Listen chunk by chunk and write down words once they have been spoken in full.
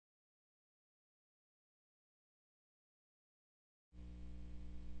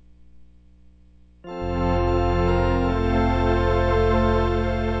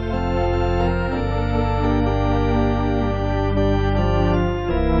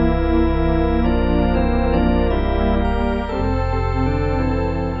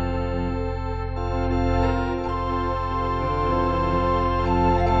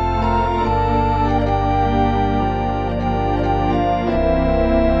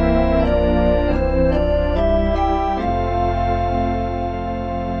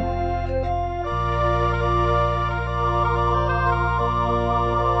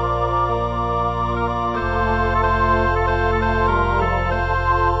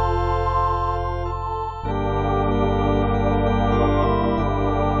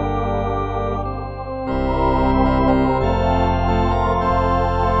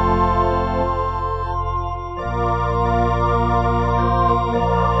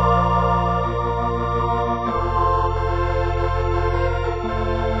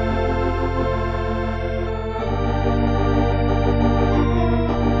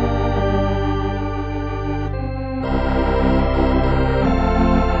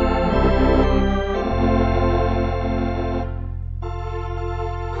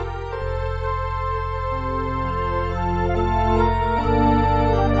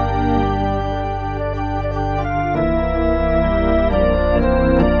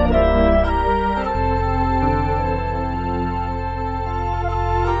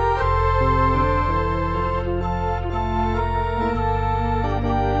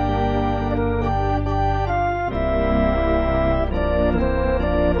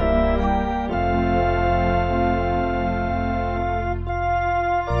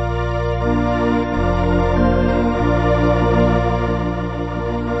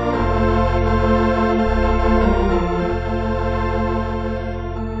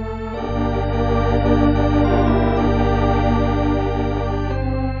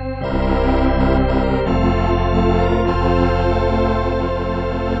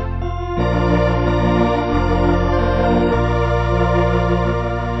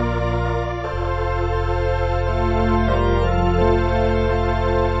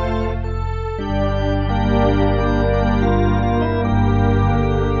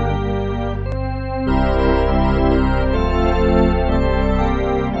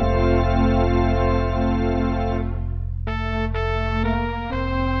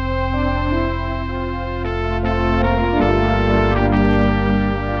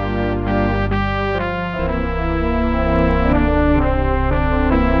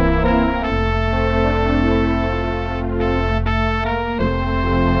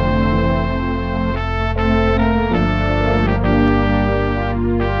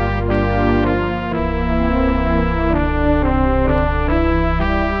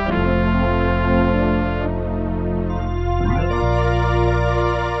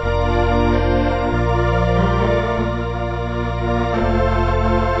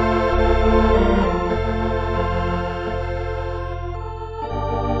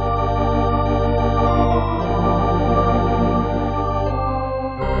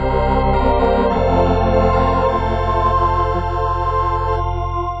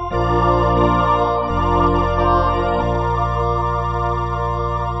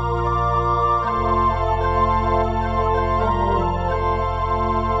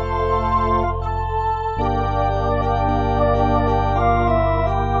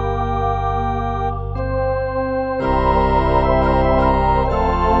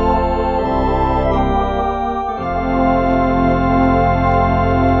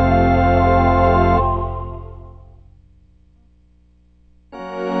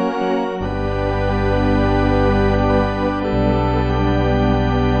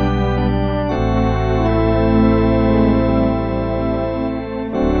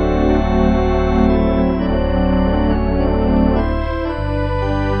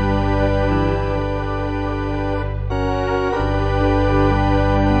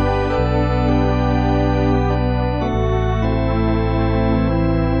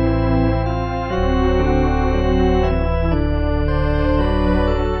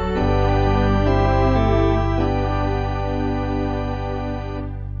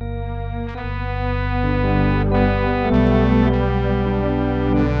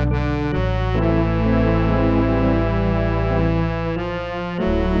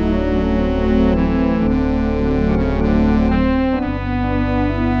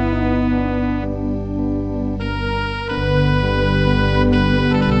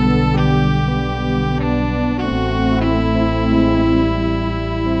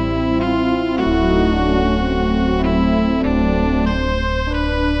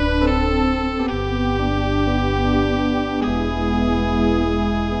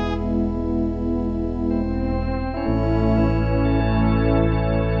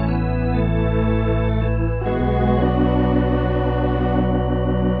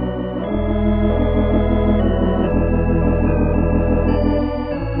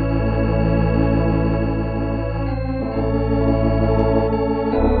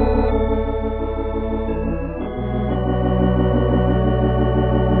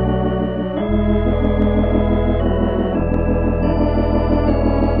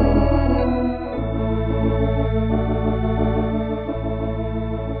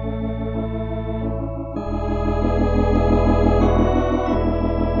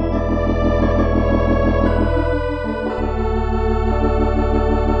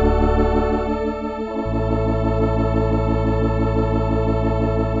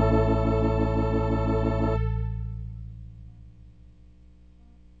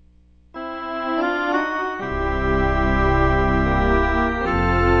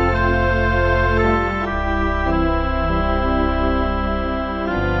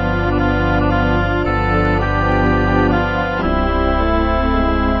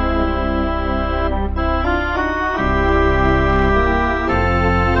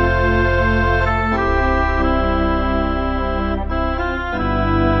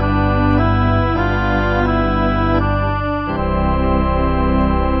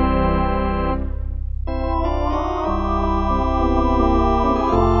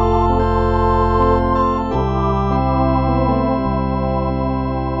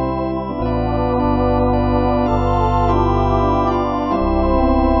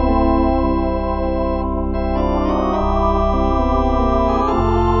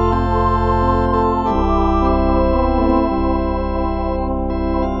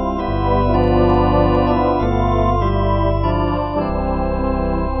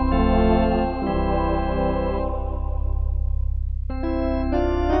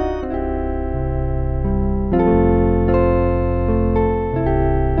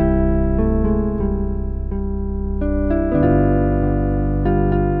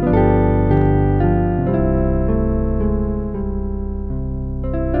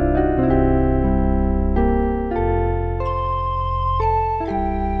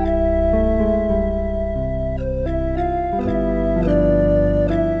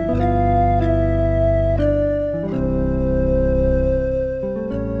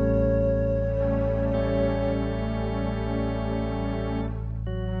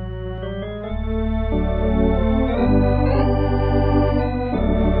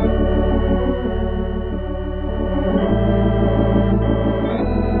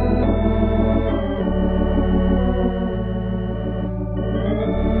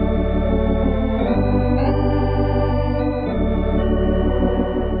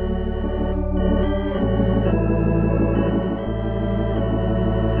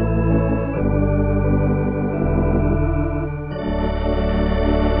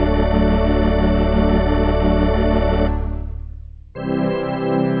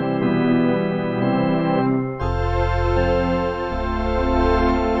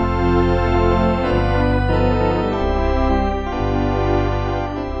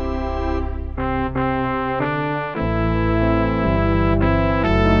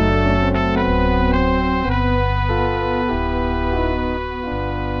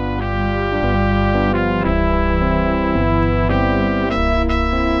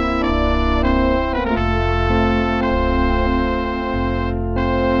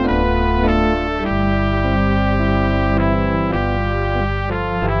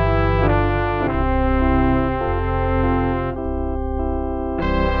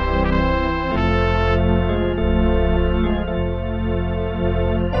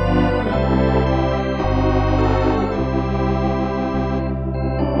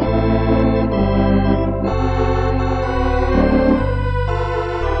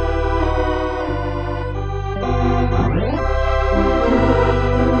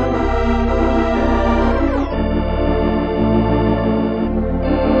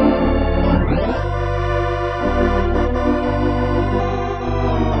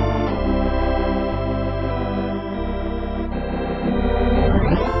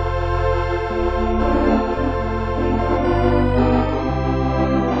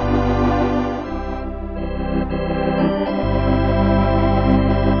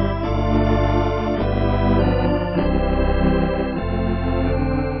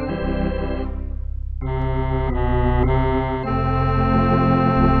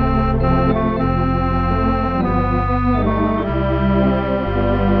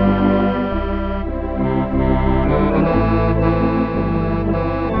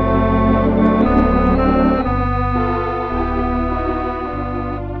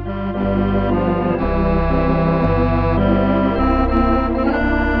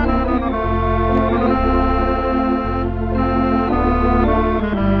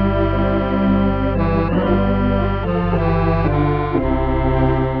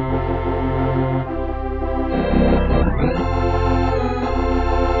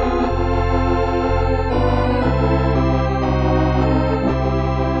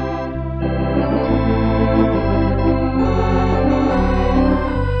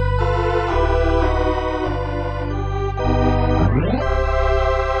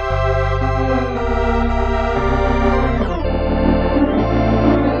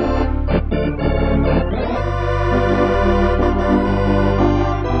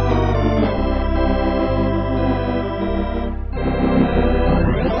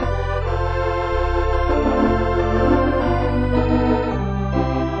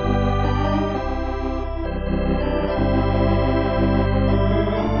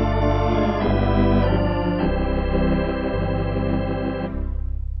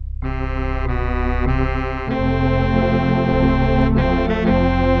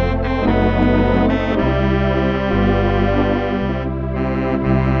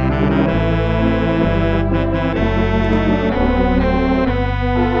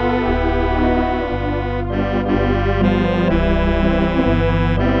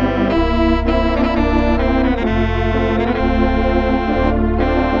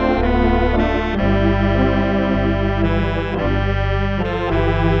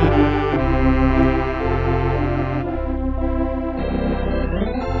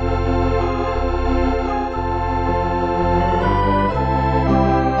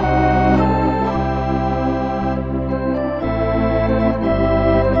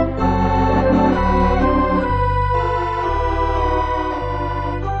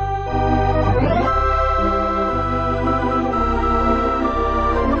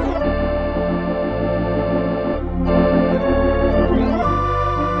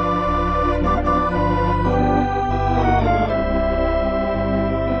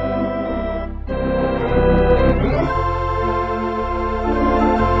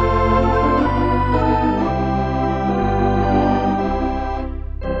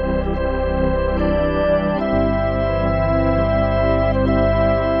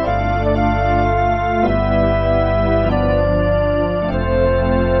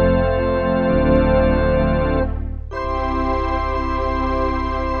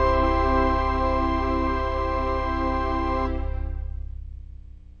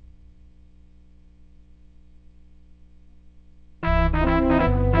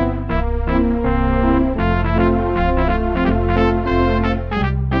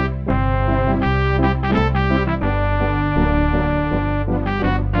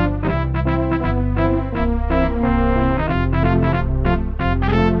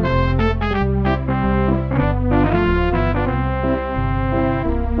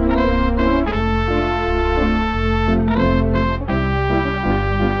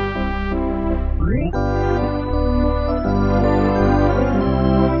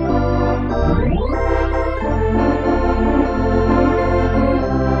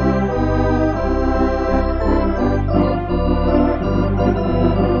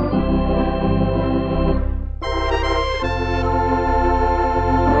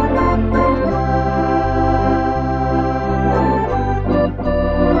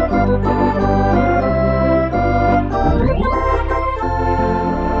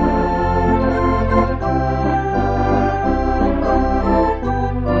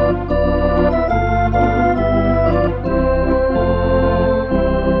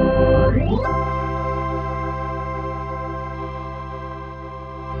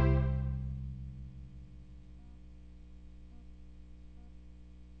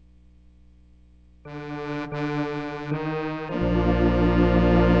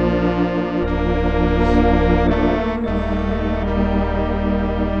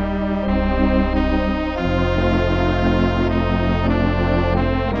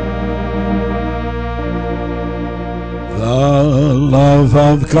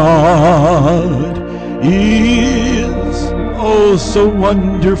love of God is oh so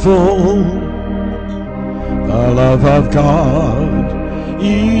wonderful. The love of God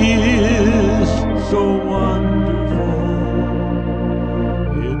is so wonderful.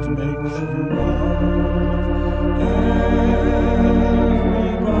 It makes you love everybody.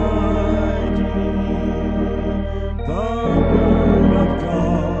 The Word of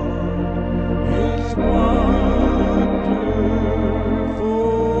God is wonderful.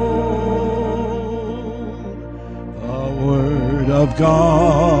 The Word of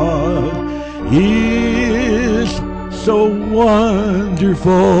God is so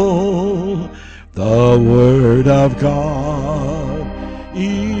wonderful. The Word of God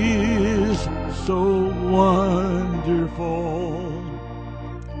is so wonderful.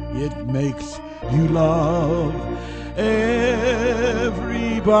 It makes you love everybody.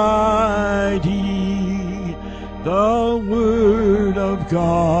 The Word of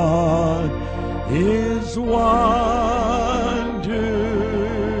God is wonderful.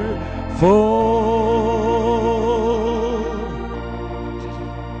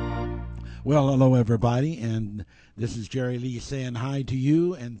 Well, hello everybody, and this is Jerry Lee saying hi to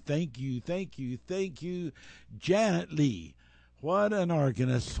you, and thank you, Janet Lee. What an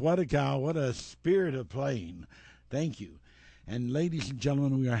organist, what a gal, what a spirit of playing. Thank you. And ladies and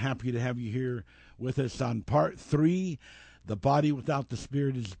gentlemen, we are happy to have you here with us on part 3. The body without the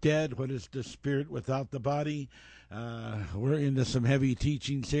spirit is dead. What is the spirit without the body? We're into some heavy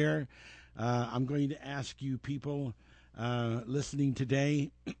teachings here. I'm going to ask you people listening today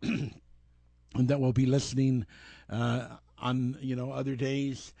and that will be listening on other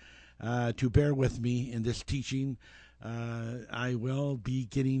days to bear with me in this teaching. I will be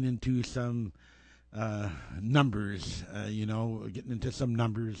getting into some numbers, getting into some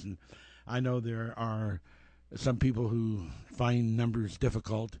numbers, and I know there are some people who find numbers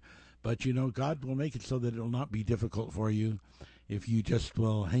difficult, but God will make it so that it will not be difficult for you if you just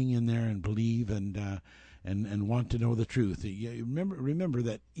will hang in there and believe and want to know the truth. Remember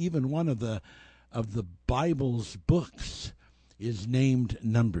that even one of the Bible's books is named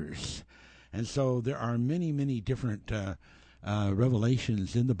Numbers, and so there are many different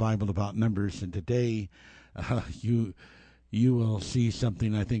revelations in the Bible about numbers. And today, you will see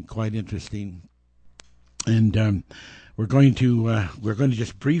something I think quite interesting. And we're going to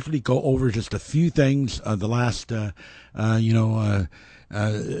just briefly go over just a few things of the last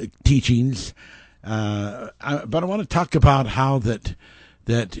teachings. But I want to talk about how that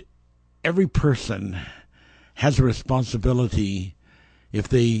every person has a responsibility if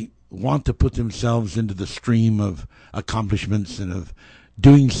they want to put themselves into the stream of accomplishments and of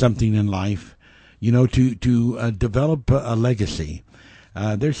doing something in life, to develop a legacy.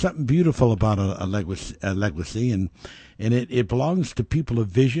 There's something beautiful about a legacy, and it belongs to people of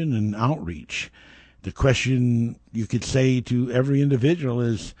vision and outreach. The question you could say to every individual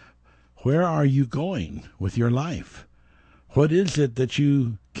is, where are you going with your life? What is it that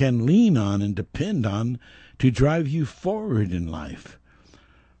you can lean on and depend on to drive you forward in life?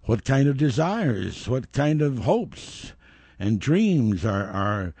 What kind of desires, what kind of hopes and dreams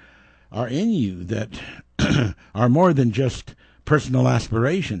are in you that are more than just personal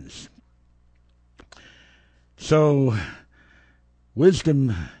aspirations? So,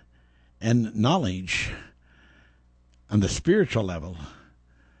 wisdom and knowledge on the spiritual level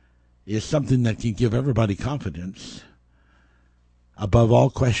is something that can give everybody confidence above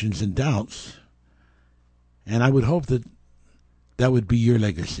all questions and doubts. And I would hope that would be your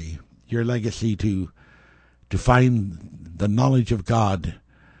legacy to find the knowledge of God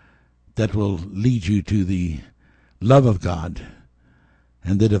that will lead you to the love of God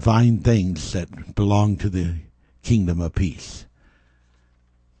and the divine things that belong to the kingdom of peace.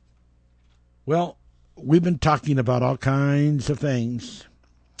 Well, we've been talking about all kinds of things.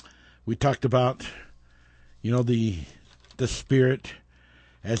 We talked about, the spirit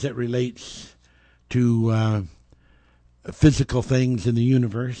as it relates to physical things in the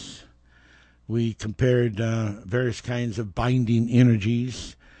universe. We compared various kinds of binding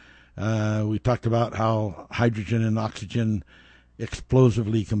energies. We talked about how hydrogen and oxygen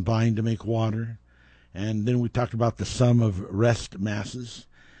explosively combine to make water. And then we talked about the sum of rest masses.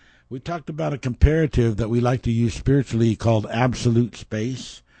 We talked about a comparative that we like to use spiritually called absolute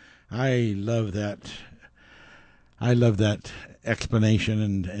space. I love that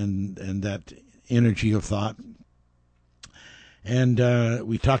explanation and that energy of thought. And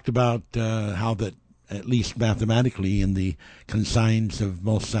we talked about how that, at least mathematically, in the consigns of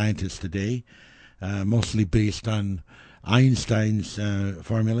most scientists today, mostly based on Einstein's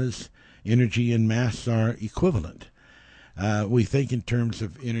formulas, energy and mass are equivalent. We think in terms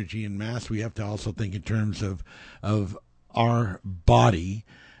of energy and mass. We have to also think in terms of our body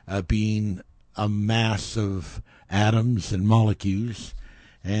being a mass of atoms and molecules,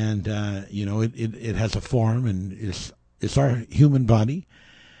 and it has a form, and it's our human body,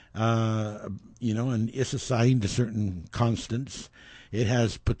 and it's assigned to certain constants. It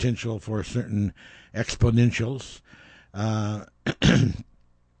has potential for certain exponentials. In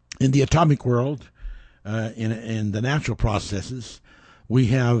the atomic world, in the natural processes, we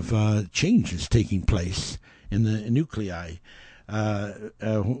have changes taking place in the nuclei.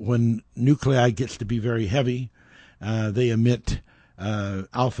 When nuclei gets to be very heavy, they emit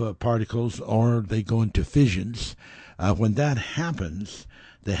alpha particles, or they go into fissions. When that happens,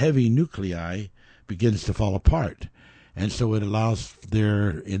 the heavy nuclei begins to fall apart, and so it allows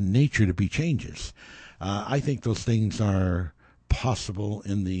there in nature to be changes. I think those things are possible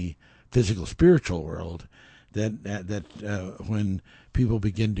in the physical spiritual world, that when people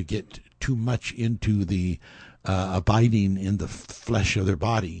begin to get too much into the abiding in the flesh of their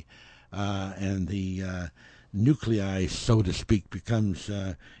body, and the nuclei, so to speak, becomes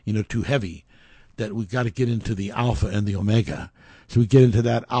too heavy, that we've got to get into the alpha and the omega. So we get into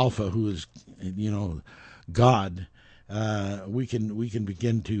that alpha, who is God. We can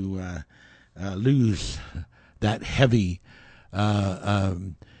begin to lose that heavy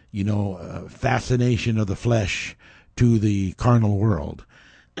fascination of the flesh to the carnal world.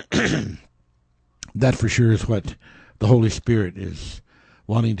 That for sure is what the Holy Spirit is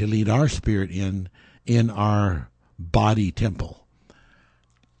wanting to lead our spirit in our body temple.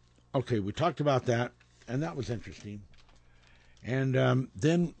 Okay, we talked about that, and that was interesting. And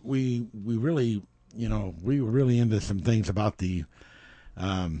then we really, we were really into some things about the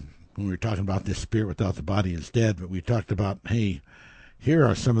when we were talking about this spirit without the body is dead. But we talked about, hey, here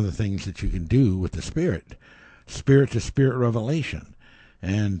are some of the things that you can do with the spirit to spirit revelation,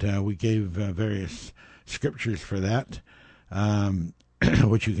 and we gave various scriptures for that,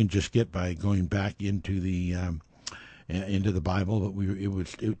 which you can just get by going back into the Bible.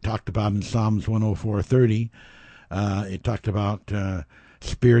 But it talked about in Psalms 104:30. It talked about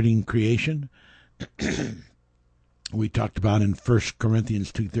spiriting creation. We talked about in 1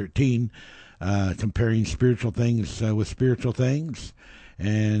 Corinthians 2:13, comparing spiritual things with spiritual things,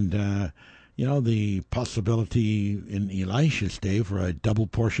 and the possibility in Elisha's day for a double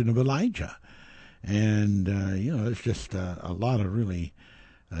portion of Elijah. And there's just a lot of really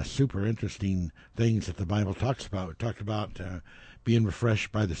super interesting things that the Bible talks about. We talked about being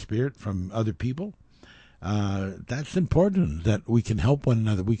refreshed by the Spirit from other people. That's important, that we can help one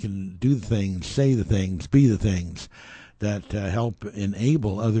another. We can do the things, say the things, be the things that help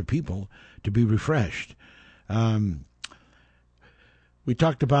enable other people to be refreshed. We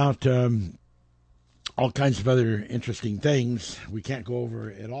talked about all kinds of other interesting things. We can't go over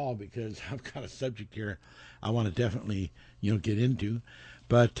it all because I've got a subject here I want to definitely get into.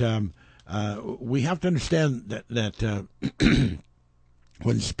 But we have to understand that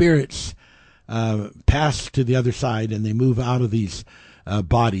when spirits pass to the other side and they move out of these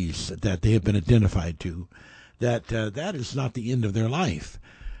bodies that they have been identified to, that is not the end of their life.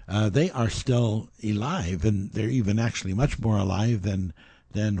 They are still alive, and they're even actually much more alive than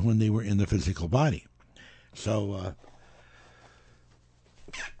when they were in the physical body. So,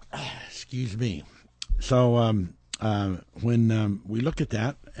 excuse me. So when we look at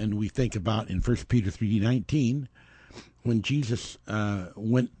that and we think about in 1 Peter 3:19, when Jesus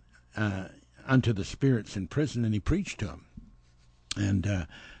went unto the spirits in prison and he preached to them, and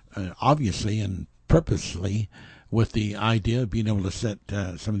obviously and purposely with the idea of being able to set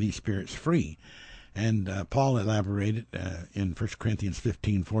some of these spirits free. And Paul elaborated in 1 Corinthians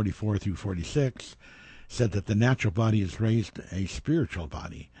 15:44 through 46, said that the natural body is raised a spiritual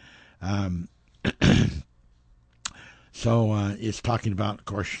body. So it's talking about, of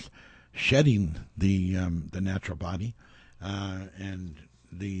course, shedding the natural body and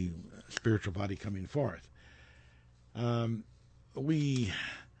the spiritual body coming forth. We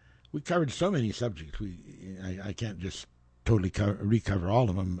covered so many subjects. I can't just totally recover all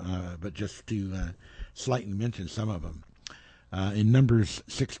of them, but just to slightly mention some of them. In Numbers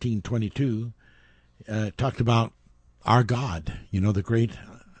 16:22, talked about our God, the great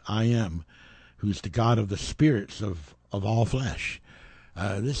I Am, who's the God of the spirits of all flesh.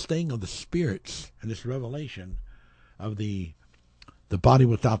 This thing of the spirits and this revelation of the body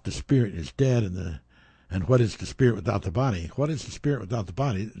without the spirit is dead, and what is the spirit without the body? What is the spirit without the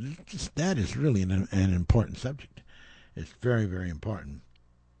body? That is really an important subject. It's very, very important.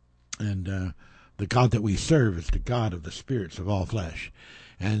 And the God that we serve is the God of the spirits of all flesh.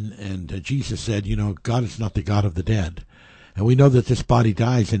 And Jesus said, God is not the God of the dead. And we know that this body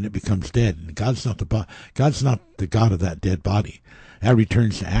dies and it becomes dead. And God's not the God of that dead body. That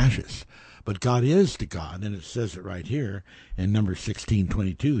returns to ashes. But God is the God, and it says it right here in Numbers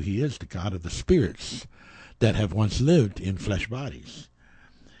 16:22. He is the God of the spirits that have once lived in flesh bodies.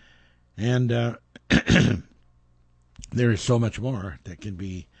 And there is so much more that can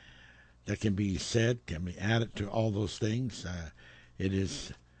be said, can be added to all those things. It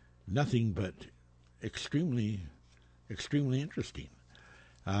is nothing but extremely, extremely interesting.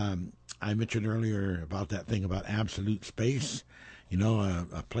 I mentioned earlier about that thing about absolute space.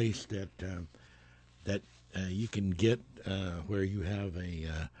 A place that you can get where you have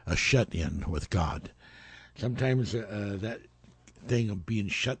a shut-in with God. Sometimes that thing of being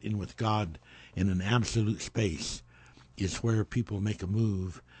shut in with God in an absolute space is where people make a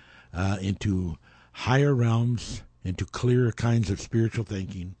move into higher realms, into clearer kinds of spiritual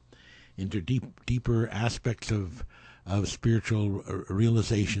thinking, into deeper aspects of spiritual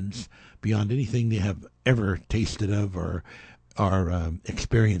realizations beyond anything they have ever tasted of or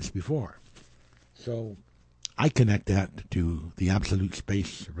experienced before. So I connect that to the absolute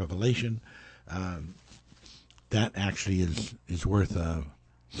space revelation. That actually is worth a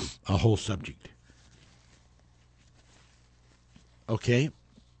whole subject. Okay,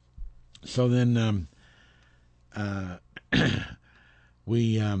 so then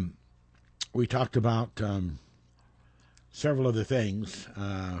we talked about several other things.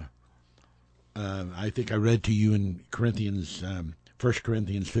 I think I read to you in Corinthians, 1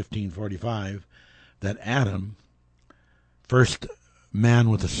 Corinthians 15:45, that Adam, first man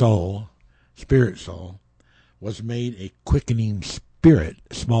with a soul, spirit soul, was made a quickening spirit,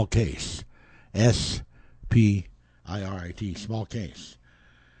 small case, SPIRIT, small case.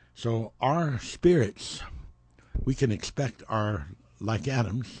 So our spirits, we can expect, are like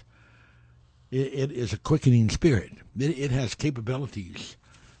Adam's. It is a quickening spirit. It has capabilities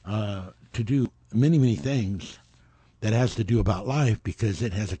to do many, many things that has to do about life, because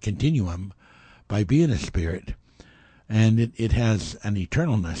it has a continuum by being a spirit, and it has an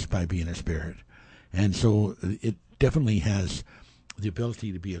eternalness by being a spirit. And so it definitely has the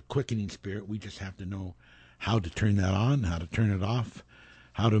ability to be a quickening spirit. We just have to know how to turn that on, how to turn it off,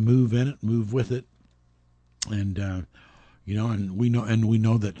 how to move in it, move with it. And and we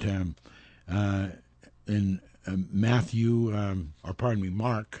know that in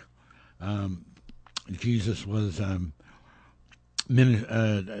Mark, Jesus was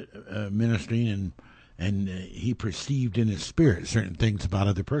ministering, and he perceived in his spirit certain things about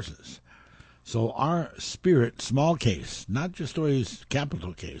other persons. So our spirit, small case, not just always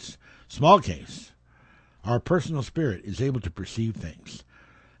capital case, small case, our personal spirit is able to perceive things,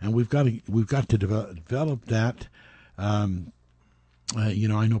 and we've got to develop that. I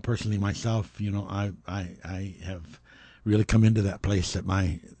know personally myself, I have really come into that place that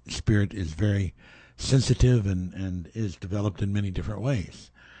my spirit is very sensitive and is developed in many different ways.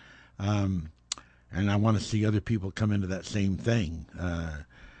 And I want to see other people come into that same thing,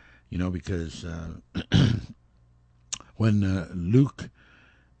 because when Luke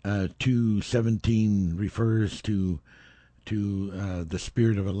 2:17 refers to the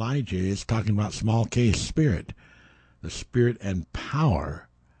spirit of Elijah, it's talking about small case spirit, the spirit and power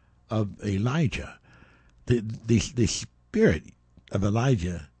of Elijah. The spirit of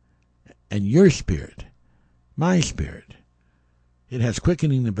Elijah and your spirit, my spirit, it has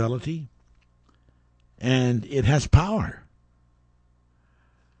quickening ability and it has power.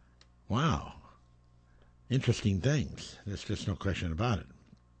 Wow. Interesting things. There's just no question about it.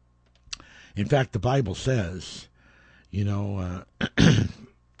 In fact, the Bible says, it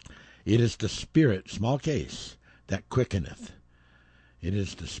is the spirit, small case, that quickeneth. It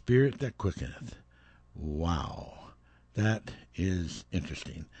is the spirit that quickeneth. Wow. That is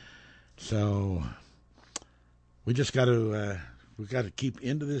interesting. So we just got to we've got to keep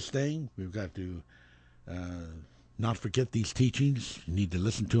into this thing. We've got to not forget these teachings. You need to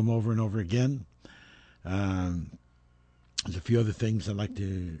listen to them over and over again. There's a few other things I'd like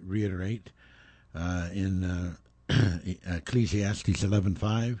to reiterate. In Ecclesiastes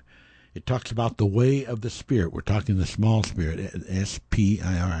 11:5, it talks about the way of the Spirit. We're talking the small spirit,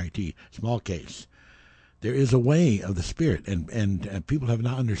 S-P-I-R-I-T, small case. There is a way of the Spirit, and people have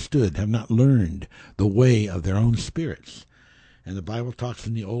not understood, have not learned the way of their own spirits. And the Bible talks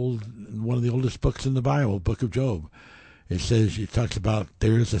in one of the oldest books in the Bible, Book of Job. It talks about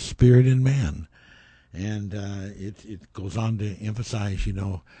there is a spirit in man. And it goes on to emphasize,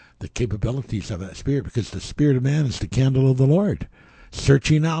 the capabilities of that spirit, because the spirit of man is the candle of the Lord.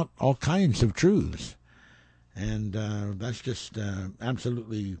 searching out all kinds of truths. And that's just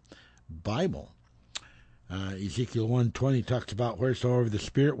absolutely Bible. Ezekiel 1:20 talks about wheresoever the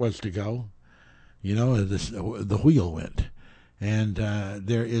Spirit was to go, the wheel went. And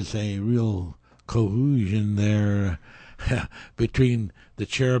there is a real cohesion there between the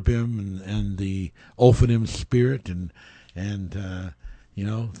cherubim and the Ophanim spirit and the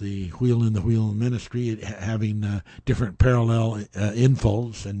wheel in the wheel ministry, having different parallel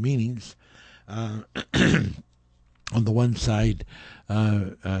infolds and meanings. On the one side,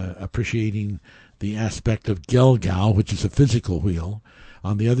 appreciating the aspect of Gilgal, which is a physical wheel.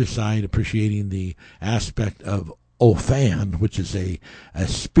 On the other side, appreciating the aspect of Ophan, which is a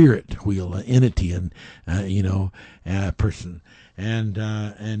spirit wheel, an entity, and a person, and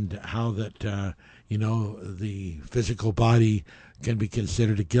how that the physical body can be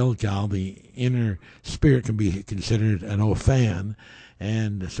considered a Gilgal, the inner spirit can be considered an Ophan,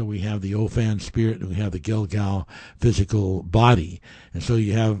 and so we have the Ophan spirit and we have the Gilgal physical body, and so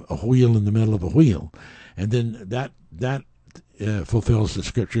you have a wheel in the middle of a wheel, and then that fulfills the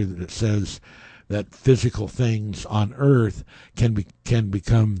scripture that says that physical things on earth can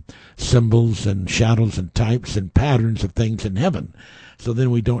become symbols and shadows and types and patterns of things in heaven. So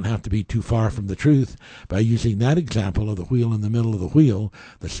then we don't have to be too far from the truth by using that example of the wheel in the middle of the wheel,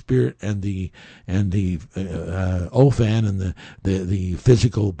 the spirit and the Ophan and the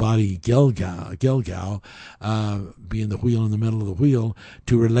physical body Gilgal being the wheel in the middle of the wheel,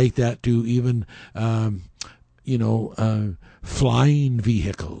 to relate that to even flying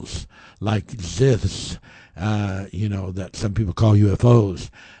vehicles like Ziths, that some people call UFOs.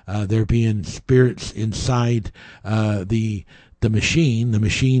 There being spirits inside the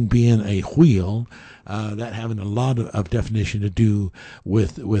machine being a wheel, that having a lot of definition to do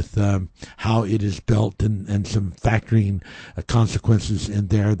with how it is built and some factoring consequences in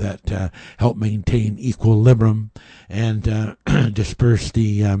there that help maintain equilibrium and disperse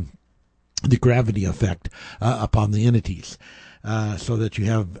the gravity effect upon the entities, so that you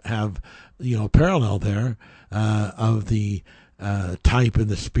have parallel there of the type and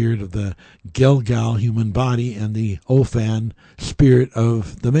the spirit of the Gilgal human body and the Ophan spirit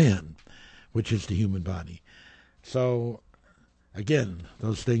of the man, which is the human body. So again,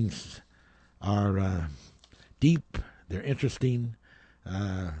 those things are deep. They're interesting.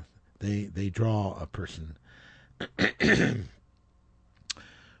 They draw a person.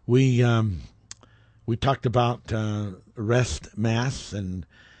 We talked about rest mass and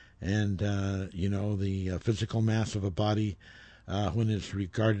the physical mass of a body when it's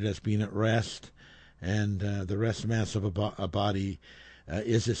regarded as being at rest, and the rest mass of a body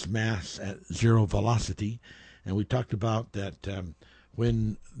is its mass at zero velocity. And we talked about that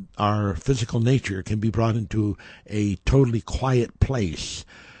when our physical nature can be brought into a totally quiet place,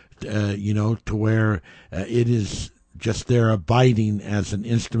 to where it is just there abiding as an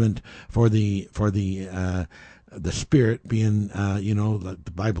instrument for the spirit, being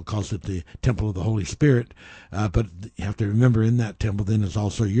the Bible calls it the temple of the Holy Spirit, but you have to remember, in that temple then is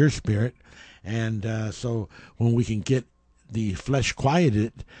also your spirit. And so when we can get the flesh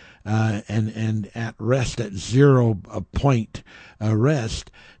quieted and at rest, at 0 point rest,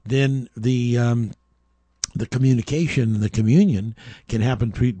 then the communication and the communion can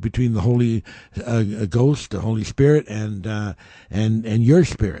happen between the Holy Ghost, the Holy Spirit, and your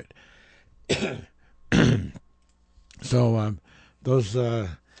spirit. So those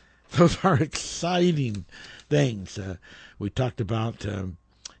are exciting things. We talked about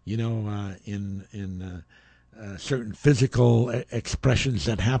in certain physical expressions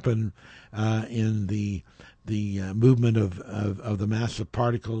that happen in the movement of the mass of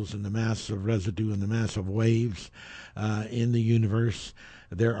particles and the mass of residue and the mass of waves in the universe.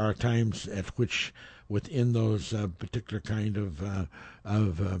 There are times at which within those particular kind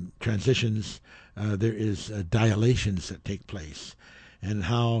of transitions there is dilations that take place, and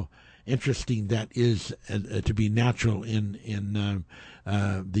how interesting that is to be natural in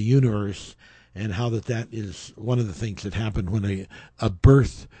the universe, and how that is one of the things that happen when a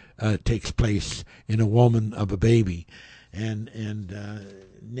birth takes place in a woman of a baby, and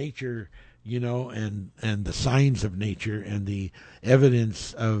nature, and the signs of nature and the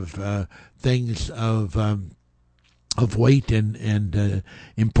evidence of things of weight and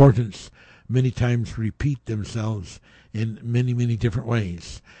importance many times repeat themselves in many, many different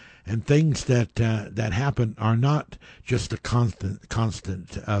ways. And things that happen are not just a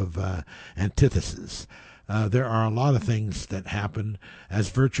constant of antithesis. There are a lot of things that happen as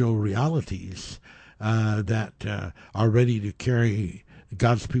virtual realities that are ready to carry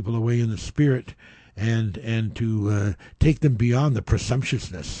God's people away in the spirit and to take them beyond the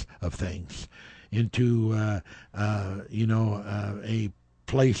presumptuousness of things into a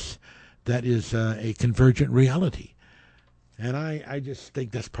place that is a convergent reality. And I just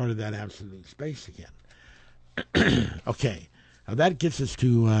think that's part of that absolute space again. Okay. Now that gets us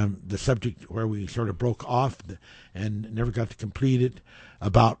to the subject where we sort of broke off and never got to complete it,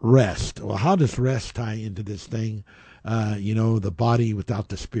 about rest. Well, how does rest tie into this thing? The body without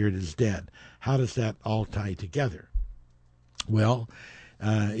the spirit is dead. How does that all tie together? Well,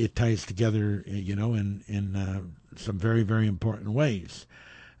 it ties together, in some very, very important ways.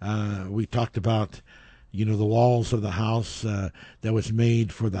 We talked about, the walls of the house that was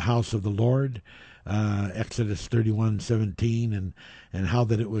made for the house of the Lord, Exodus 31:17, and how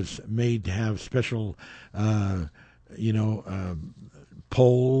that it was made to have special,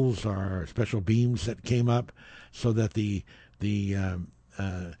 poles or special beams that came up, so that the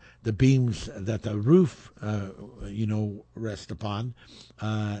beams that the roof, rest upon,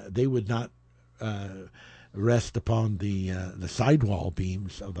 they would not rest upon the sidewall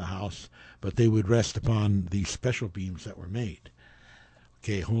beams of the house, but they would rest upon the special beams that were made.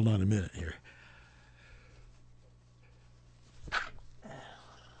 Okay, hold on a minute here.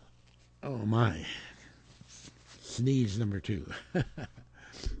 Oh my. Sneeze number 2.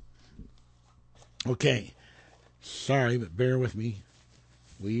 Okay. Sorry, but bear with me.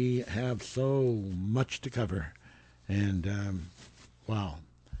 We have so much to cover. And, wow.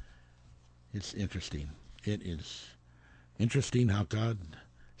 It's interesting. It is interesting how God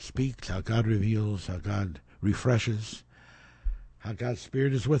speaks, how God reveals, how God refreshes, how God's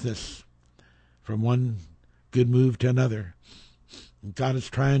Spirit is with us from one good move to another. God is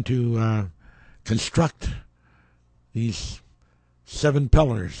trying to construct these 7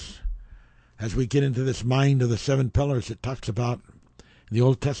 pillars. As we get into this mind of the 7 pillars it talks about in the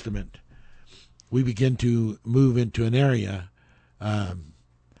Old Testament, we begin to move into an area. That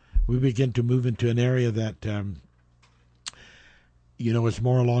is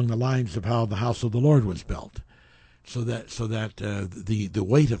more along the lines of how the house of the Lord was built, so that the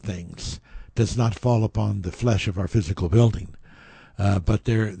weight of things does not fall upon the flesh of our physical building. But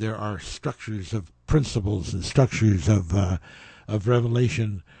there are structures of principles and structures of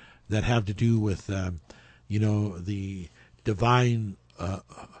revelation that have to do with the divine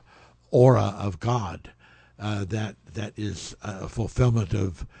aura of God, that is a fulfillment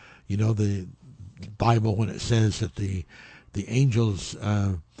of the Bible when it says that the angels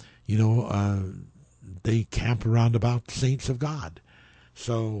they camp around about the saints of God.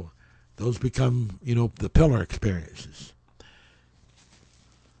 So those become the pillar experiences.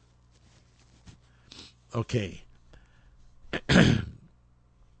 Okay.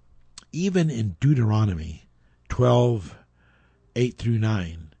 Even in Deuteronomy 12:8 through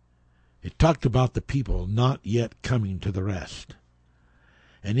 9, it talked about the people not yet coming to the rest.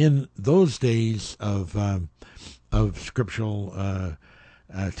 And in those days of scriptural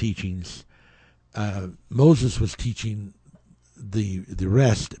teachings, Moses was teaching the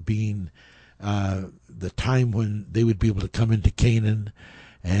rest being the time when they would be able to come into Canaan,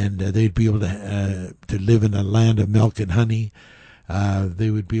 and they'd be able to live in a land of milk and honey. They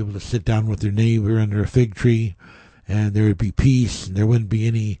would be able to sit down with their neighbor under a fig tree, and there would be peace, and there wouldn't be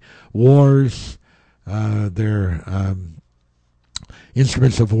any wars. Their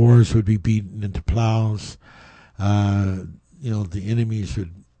instruments of wars would be beaten into plows. The enemies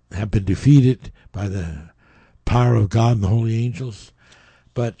would have been defeated by the power of God and the holy angels.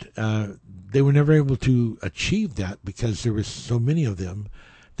 But they were never able to achieve that because there were so many of them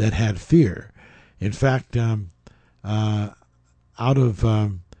that had fear. In fact, out of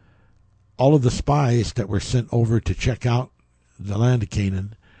all of the spies that were sent over to check out the land of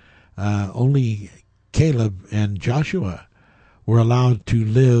Canaan, only Caleb and Joshua were allowed to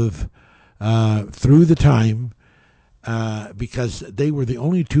live through the time, because they were the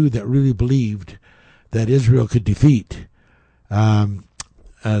only 2 that really believed that Israel could defeat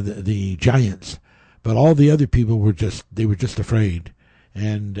the giants. But all the other people were just afraid,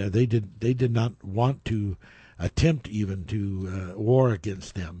 and they did not want to attempt even to war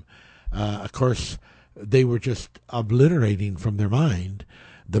against them. Of course, they were just obliterating from their mind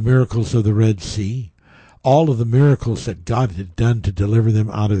the miracles of the Red Sea, all of the miracles that God had done to deliver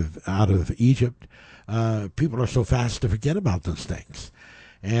them out of Egypt. People are so fast to forget about those things,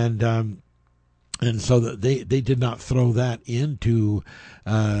 and so that they did not throw that into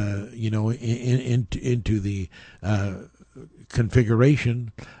into the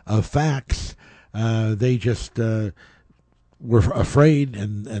configuration of facts. They just were afraid,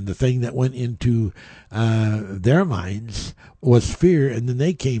 and the thing that went into their minds was fear, and then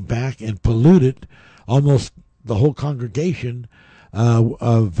they came back and polluted almost the whole congregation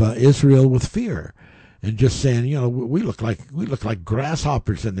of Israel with fear, and just saying, we look like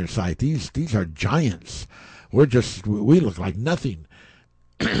grasshoppers in their sight. These are giants. We look like nothing.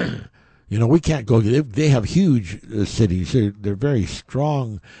 We can't go. They have huge cities. They're very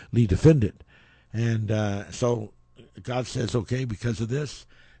strongly defended, and so God says, okay, because of this,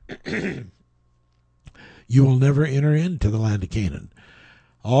 you will never enter into the land of Canaan.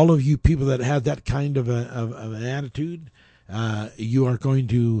 All of you people that have that kind of an attitude, you are going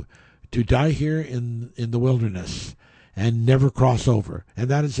to die here in the wilderness and never cross over. And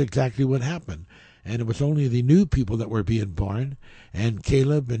that is exactly what happened. And it was only the new people that were being born, and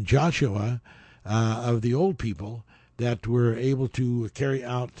Caleb and Joshua of the old people, that were able to carry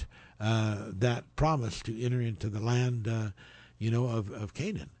out that promise to enter into the land, of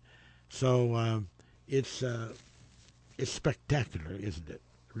Canaan. So it's spectacular, isn't it?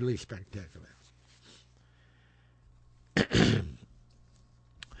 Really spectacular.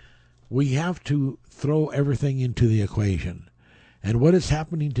 We have to throw everything into the equation. And what is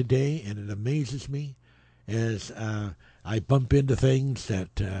happening today, and it amazes me, is I bump into things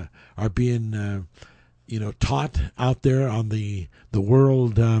that are being, taught out there on the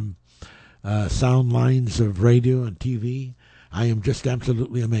world sound lines of radio and TV. I am just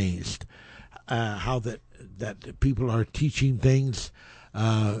absolutely amazed how that people are teaching things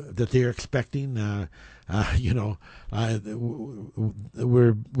that they're expecting.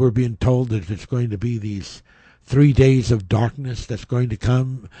 We're being told that there's going to be these 3 days of darkness that's going to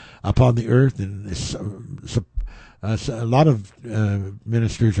come upon the earth, and a lot of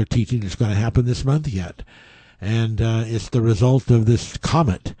ministers are teaching it's going to happen this month yet, and it's the result of this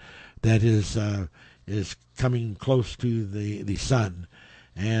comet that is coming close to the sun,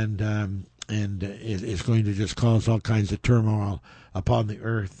 and it's going to just cause all kinds of turmoil upon the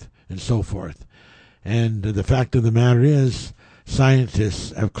earth and so forth. And the fact of the matter is,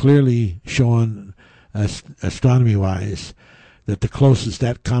 scientists have clearly shown, astronomy-wise, that the closest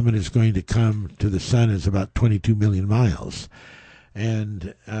that comet is going to come to the sun is about 22 million miles.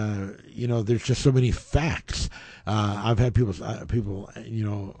 And there's just so many facts. I've had people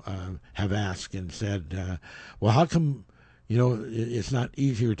have asked and said, well, how come it's not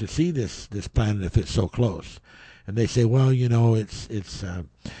easier to see this planet if it's so close? And they say, well, it's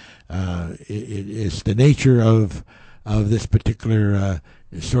the nature of this particular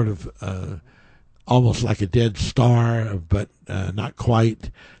sort of almost like a dead star, but not quite.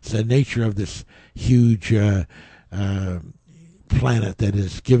 It's the nature of this huge planet that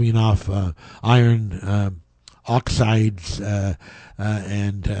is giving off iron oxides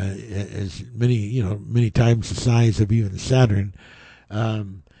and as many times the size of even Saturn.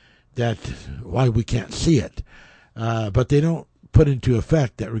 That why we can't see it, but they don't put into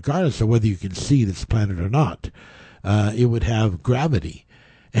effect that regardless of whether you can see this planet or not, it would have gravity,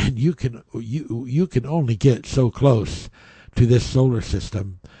 and you can only get so close to this solar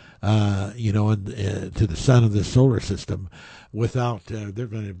system, and to the sun of this solar system, without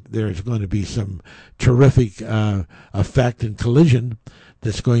there's going to be some terrific effect and collision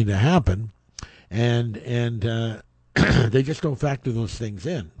that's going to happen, and they just don't factor those things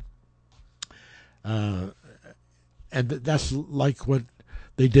in. And that's like what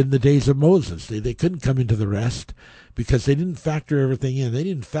they did in the days of Moses. They couldn't come into the rest because they didn't factor everything in. They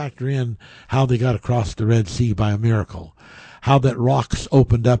didn't factor in how they got across the Red Sea by a miracle, how that rocks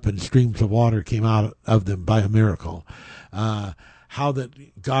opened up and streams of water came out of them by a miracle, how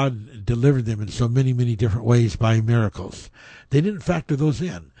that God delivered them in so many, many different ways by miracles. They didn't factor those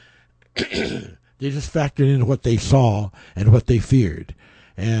in. They just factored in what they saw and what they feared,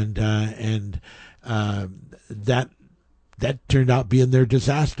 and that turned out being their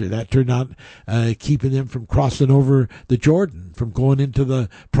disaster. That turned out keeping them from crossing over the Jordan, from going into the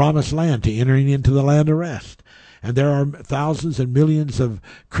promised land, to entering into the land of rest. And there are thousands and millions of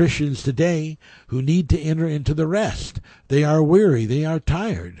Christians today who need to enter into the rest. They are weary. They are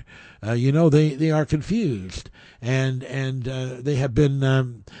tired. They are confused. And they have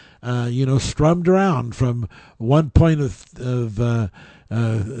been, strummed around from one point of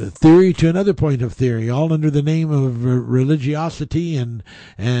theory to another point of theory, all under the name of religiosity and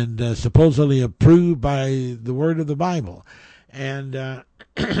supposedly approved by the word of the Bible. And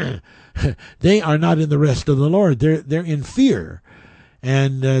they are not in the rest of the Lord. They're in fear,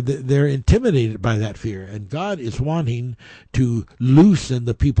 and they're intimidated by that fear. And God is wanting to loosen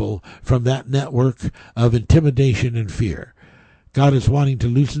the people from that network of intimidation and fear, God is wanting to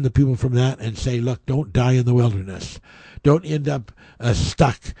loosen the people from that and say, look, don't die in the wilderness. Don't end up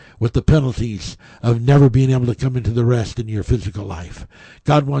stuck with the penalties of never being able to come into the rest in your physical life.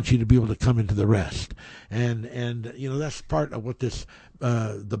 God wants you to be able to come into the rest. And that's part of what this,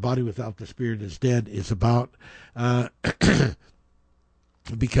 the body without the Spirit is dead, is about.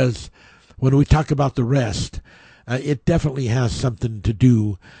 Because when we talk about the rest, it definitely has something to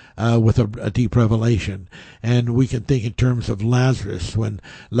do with a deep revelation. And we can think in terms of Lazarus, when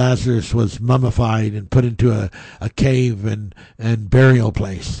Lazarus was mummified and put into a cave and burial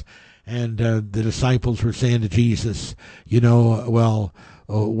place. And the disciples were saying to Jesus,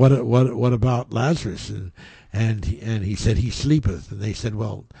 what about Lazarus? And he said, he sleepeth. And they said,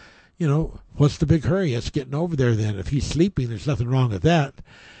 well, what's the big hurry? It's getting over there then. If he's sleeping, there's nothing wrong with that.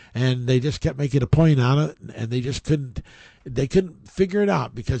 And they just kept making a point on it, and they just couldn't figure it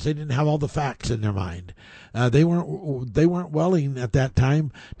out because they didn't have all the facts in their mind. They weren't willing at that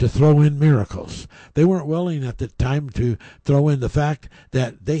time to throw in miracles. They weren't willing at the time to throw in the fact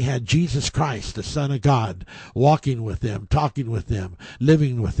that they had Jesus Christ, the Son of God, walking with them, talking with them,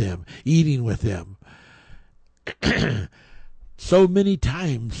 living with them, eating with them. So many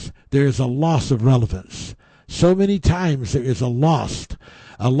times there is a loss of relevance. So many times there is a loss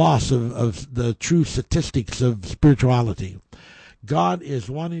of the true statistics of spirituality. God is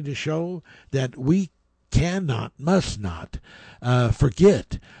wanting to show that we must not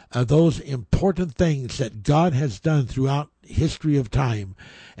forget those important things that God has done throughout history of time,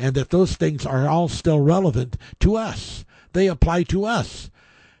 and that those things are all still relevant to us. They apply to us,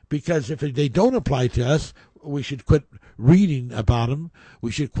 because if they don't apply to us, we should quit reading about them. We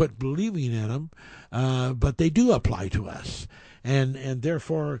should quit believing in them. But they do apply to us. And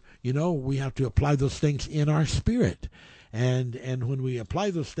therefore, we have to apply those things in our spirit. And when we apply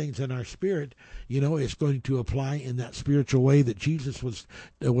those things in our spirit, it's going to apply in that spiritual way that Jesus was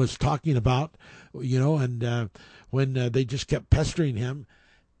talking about, and when they just kept pestering him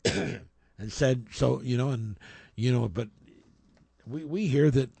and said, but we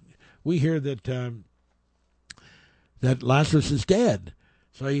hear that that Lazarus is dead.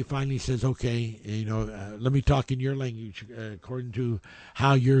 So he finally says, okay, let me talk in your language according to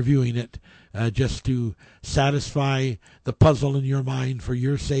how you're viewing it, just to satisfy the puzzle in your mind for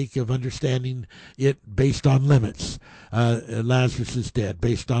your sake of understanding it based on limits. Lazarus is dead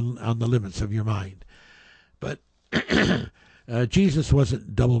based on the limits of your mind. But Jesus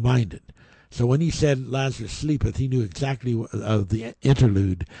wasn't double-minded. So when he said Lazarus sleepeth, he knew exactly the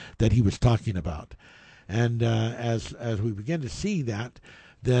interlude that he was talking about. And as we begin to see that,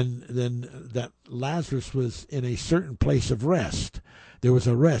 then that Lazarus was in a certain place of rest. There was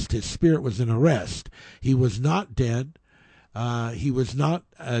a rest. His spirit was in a rest. He was not dead. He was not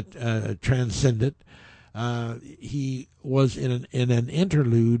transcendent. He was in an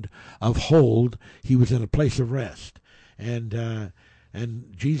interlude of hold. He was in a place of rest. And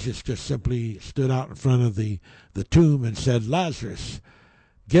Jesus just simply stood out in front of the tomb and said, Lazarus,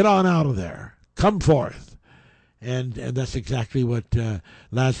 get on out of there. Come forth. And that's exactly what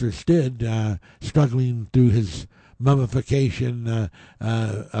Lazarus did, struggling through his mummification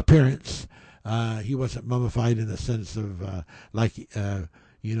appearance. He wasn't mummified in the sense of the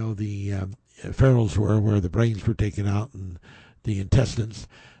pharaohs were, where the brains were taken out and the intestines,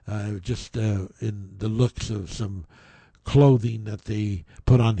 just in the looks of some clothing that they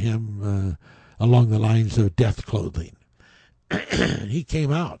put on him along the lines of death clothing. He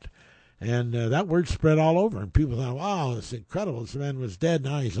came out. And that word spread all over, and people thought, "Wow, it's incredible! This man was dead,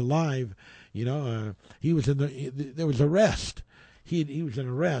 now he's alive." He was there was a rest. He was in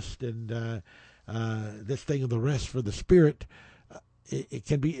a rest, and this thing of the rest for the spirit, it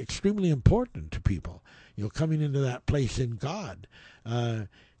can be extremely important to people. Coming into that place in God.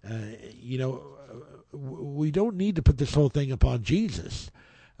 We don't need to put this whole thing upon Jesus.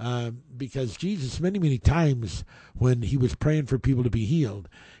 Because Jesus, many, many times when he was praying for people to be healed,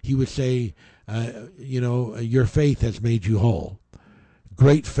 he would say, your faith has made you whole.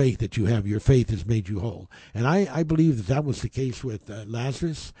 Great faith that you have. Your faith has made you whole. And I believe that was the case with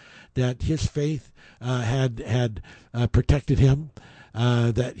Lazarus, that his faith had protected him.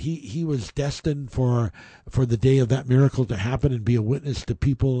 That he was destined for the day of that miracle to happen and be a witness to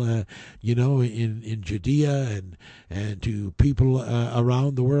people, in Judea and to people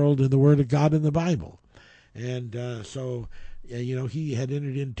around the world in the Word of God in the Bible. And so he had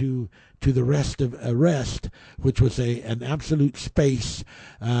entered into the rest, which was an absolute space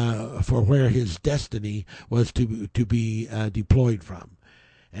for where his destiny was to be deployed from.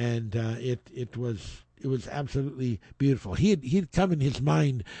 And it was was absolutely beautiful. He'd come in his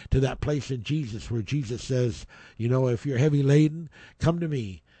mind to that place in Jesus where Jesus says, if you're heavy laden, come to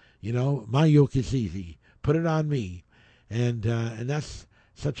me. My yoke is easy. Put it on me. And that's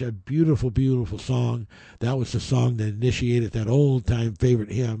such a beautiful, beautiful song. That was the song that initiated that old-time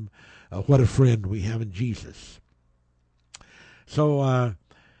favorite hymn, What a Friend We Have in Jesus. So,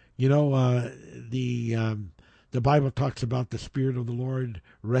 the Bible talks about the Spirit of the Lord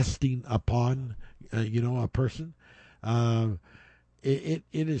resting upon, a person. It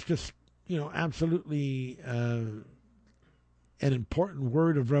is just, absolutely an important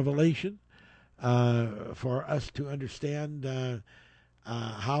word of revelation for us to understand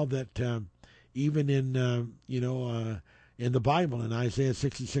how that even in, in the Bible, in Isaiah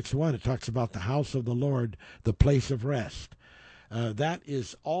 66:1, it talks about the house of the Lord, the place of rest. That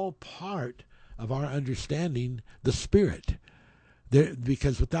is all part of our understanding the Spirit.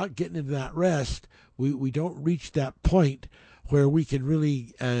 Because without getting into that rest, we don't reach that point where we can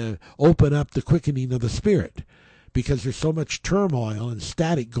really open up the quickening of the Spirit. Because there's so much turmoil and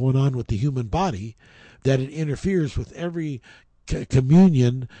static going on with the human body that it interferes with every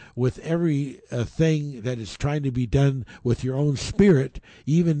communion, with every thing that is trying to be done with your own spirit,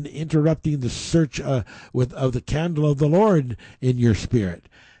 even interrupting the search of the candle of the Lord in your spirit.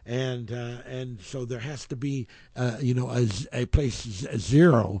 And so there has to be, a place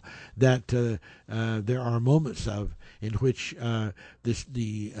zero that there are moments of in which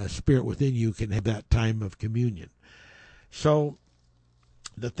the Spirit within you can have that time of communion. So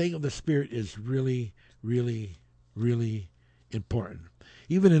the thing of the Spirit is really, really, really important.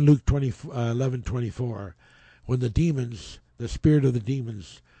 Even in Luke 11:24, when the spirit of the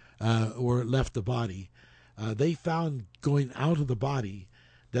demons were left the body, they found going out of the body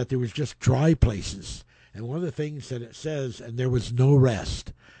that there was just dry places. And one of the things that it says, and there was no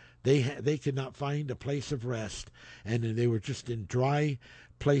rest. They could not find a place of rest, and they were just in dry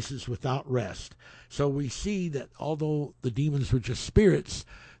places without rest. So we see that although the demons were just spirits,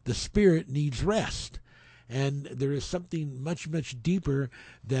 the spirit needs rest. And there is something much, much deeper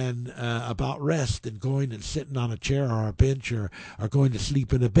than about rest than going and sitting on a chair or a bench or going to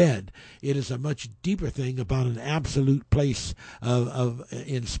sleep in a bed. It is a much deeper thing about an absolute place of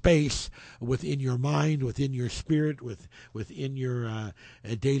in space, within your mind, within your spirit, within your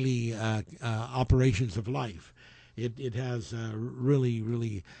daily operations of life. It has really,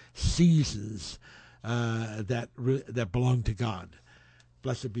 really seasons that belong to God.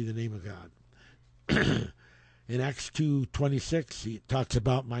 Blessed be the name of God. In Acts 2:26, he talks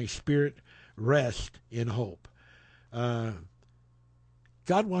about my spirit rest in hope.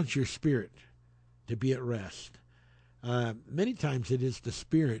 God wants your spirit to be at rest. Many times it is the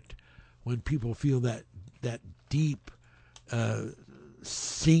spirit when people feel that deep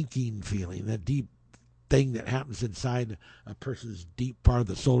sinking feeling, that deep thing that happens inside a person's deep part of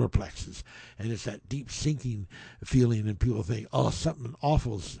the solar plexus. And it's that deep sinking feeling, and people think, something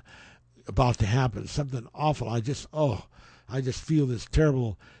awful's about to happen, something awful. I just feel this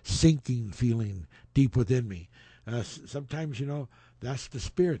terrible sinking feeling deep within me. Sometimes, that's the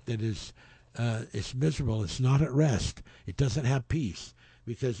spirit that is it's miserable. It's not at rest. It doesn't have peace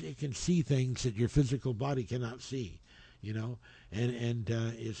because it can see things that your physical body cannot see, and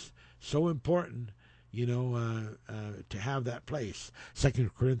it's so important, to have that place. 2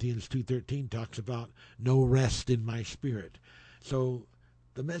 Corinthians 2:13 talks about no rest in my spirit. So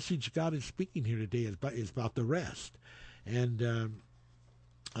the message God is speaking here today is about the rest. And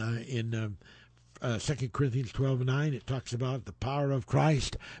in 2 Corinthians 12:9, it talks about the power of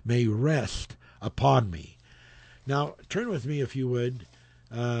Christ may rest upon me. Now, turn with me, if you would,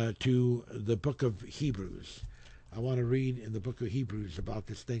 to the book of Hebrews. I want to read in the book of Hebrews about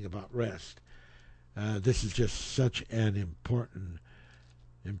this thing about rest. This is just such an important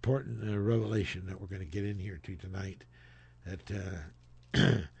revelation that we're going to get in here to tonight, that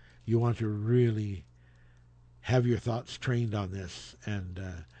you want to really have your thoughts trained on this, and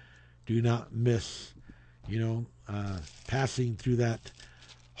do not miss, passing through that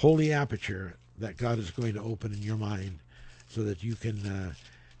holy aperture that God is going to open in your mind, so that you can,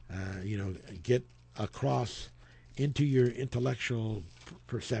 get across into your intellectual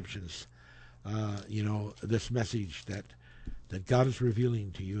perceptions, this message that God is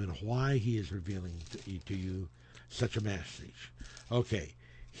revealing to you, and why He is revealing to you such a message. Okay,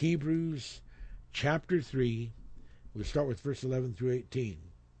 Hebrews chapter 3, we'll start with verse 11 through 18.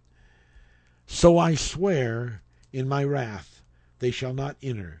 So I swear in my wrath, they shall not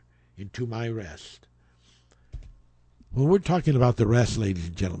enter into my rest. When we're talking about the rest, ladies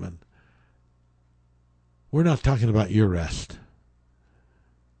and gentlemen, we're not talking about your rest.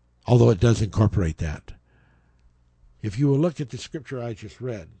 although it does incorporate that. If you will look at the scripture I just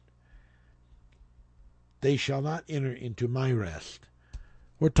read, they shall not enter into my rest.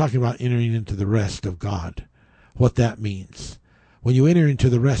 We're talking about entering into the rest of God, what that means. When you enter into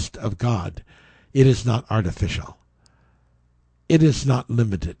the rest of God, it is not artificial. It is not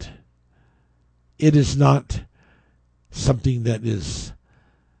limited. It is not something that is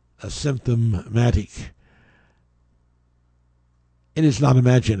symptomatic. It is not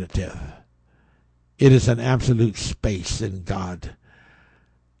imaginative. It is an absolute space in God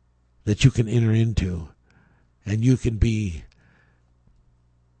that you can enter into, and you can be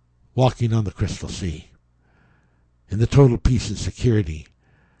walking on the crystal sea in the total peace and security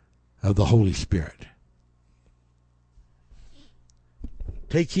of the Holy Spirit.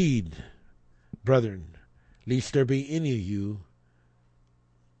 Take heed, brethren, lest there be any of you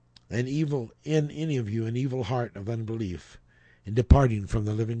an evil heart of unbelief in departing from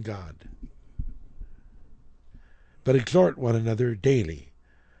the living God. But exhort one another daily,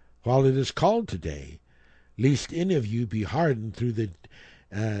 while it is called today, lest any of you be hardened through the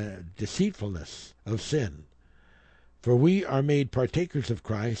deceitfulness of sin. For we are made partakers of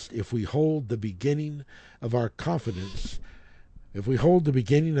Christ if we hold the beginning of our confidence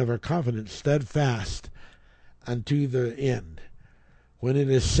steadfast unto the end. When it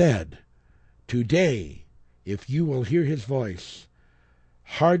is said, Today, if you will hear his voice,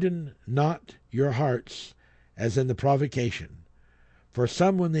 harden not your hearts as in the provocation. For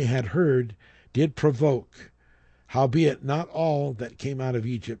some, when they had heard, did provoke, howbeit not all that came out of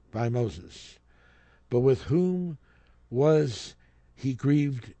Egypt by Moses. But with whom was he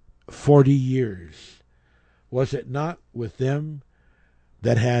grieved 40 years? Was it not with them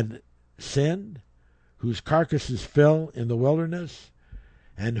that had sinned, whose carcasses fell in the wilderness,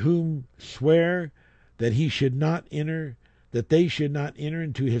 and whom sware that they should not enter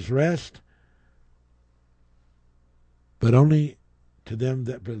into his rest, but only to them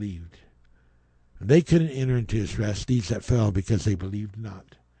that believed? And they couldn't enter into his rest, these that fell, because they believed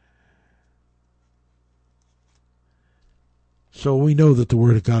not. So we know that the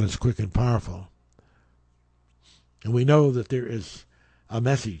Word of God is quick and powerful. And we know that there is a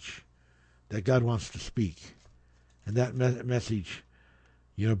message that God wants to speak. And that message,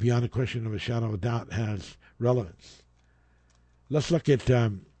 beyond a question of a shadow of a doubt, has relevance. Let's look at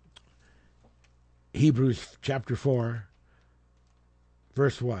Hebrews chapter 4,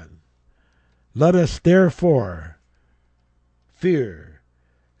 verse 1. Let us therefore fear,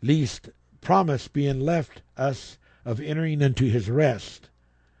 lest promise being left us of entering into his rest,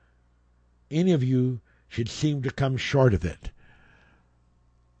 any of you should seem to come short of it.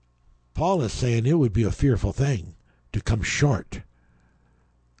 Paul is saying it would be a fearful thing to come short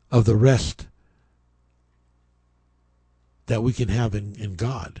of the rest that we can have in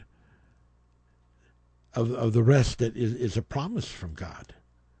God, of the rest that is a promise from God.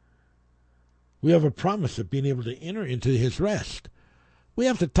 We have a promise of being able to enter into his rest. We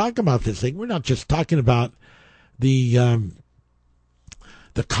have to talk about this thing. We're not just talking about the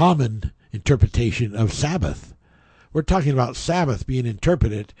common interpretation of Sabbath. We're talking about Sabbath being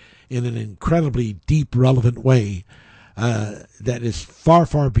interpreted in an incredibly deep, relevant way that is far,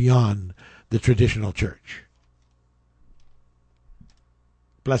 far beyond the traditional church.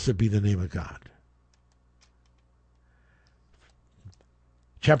 Blessed be the name of God.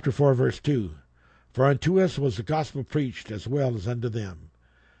 Chapter 4, verse 2. For unto us was the gospel preached as well as unto them.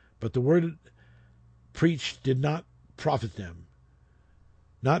 But the word preached did not profit them,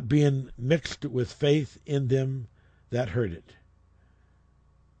 not being mixed with faith in them that heard it.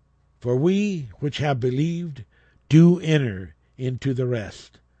 For we which have believed do enter into the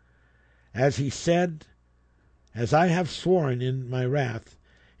rest. As he said, As I have sworn in my wrath,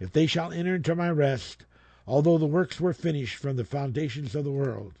 if they shall enter into my rest, although the works were finished from the foundations of the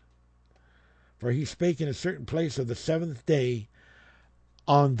world. For he spake in a certain place of the seventh day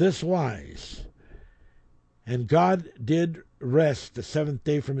on this wise, and God did rest the seventh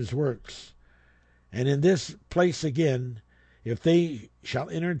day from his works. And in this place again, if they shall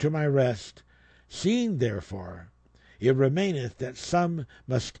enter into my rest, seeing therefore it remaineth that some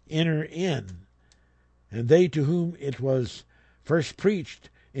must enter in, and they to whom it was first preached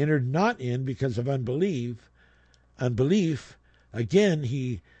entered not in because of unbelief, again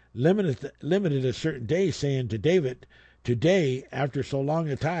he limited a certain day, saying to David, Today, after so long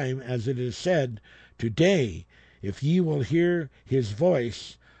a time, as it is said, Today, if ye will hear his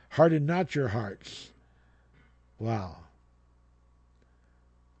voice, harden not your hearts. Wow.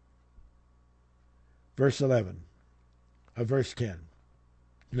 Verse 11. Verse 10.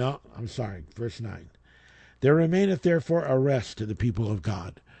 No, I'm sorry. Verse 9. There remaineth therefore a rest to the people of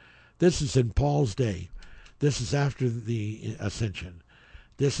God. This is in Paul's day. This is after the ascension.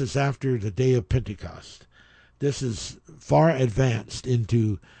 This is after the day of Pentecost. This is far advanced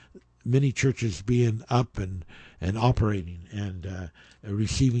into many churches being up and operating and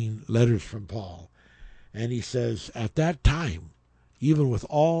receiving letters from Paul. And he says, at that time, even with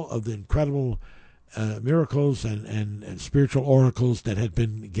all of the incredible miracles and spiritual oracles that had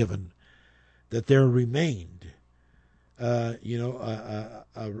been given, that there remained, a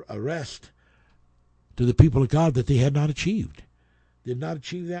rest to the people of God that they had not achieved. Did not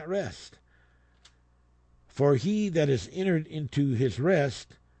achieve that rest. For he that is entered into his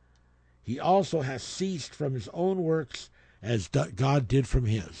rest, he also has ceased from his own works as God did from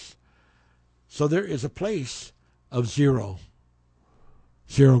his. So there is a place of zero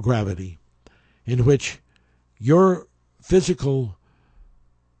gravity, in which your physical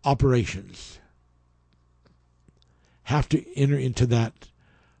operations have to enter into that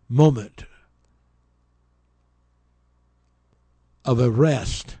moment of a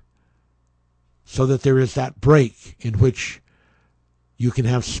rest, so that there is that break in which you can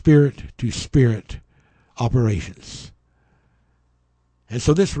have spirit-to-spirit operations. And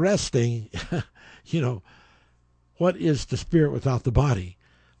so this rest thing, what is the spirit without the body?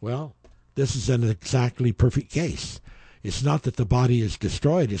 Well, this is an exactly perfect case. It's not that the body is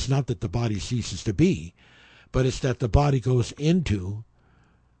destroyed. It's not that the body ceases to be. But it's that the body goes into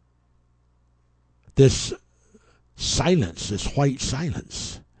this silence, this white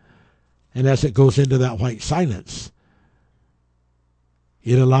silence. And as it goes into that white silence,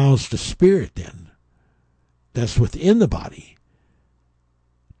 it allows the spirit then, that's within the body,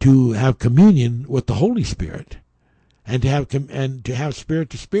 to have communion with the Holy Spirit, and to have spirit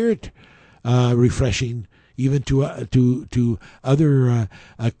to spirit refreshing, even to other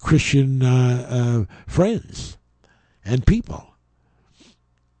Christian friends and people.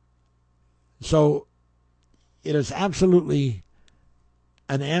 So it is absolutely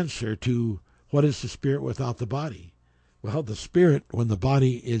an answer to what is the spirit without the body. Well, the spirit, when the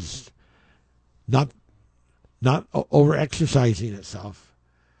body is not over-exercising itself,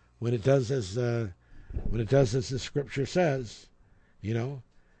 when it does as the Scripture says, then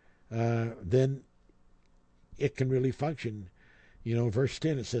it can really function. Verse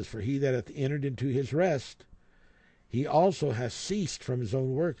 10, it says, "For he that hath entered into his rest, he also has ceased from his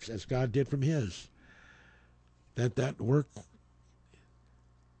own works, as God did from his." That work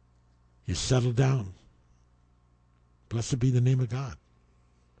is settled down. Blessed be the name of God.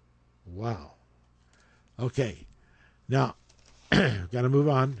 Wow. Okay. Now, got to move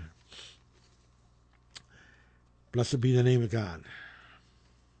on. Blessed be the name of God.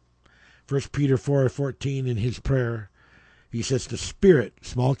 1 Peter 4:14 in his prayer, he says, "The Spirit,"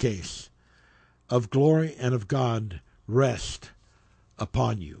 small case, "of glory and of God rest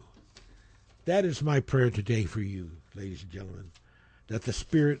upon you." That is my prayer today for you, ladies and gentlemen, that the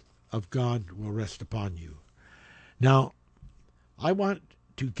Spirit of God will rest upon you. Now, I want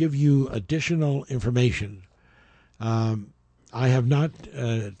to give you additional information. I have not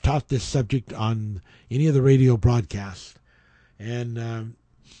taught this subject on any of the radio broadcasts, and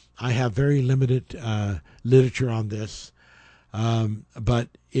I have very limited literature on this, but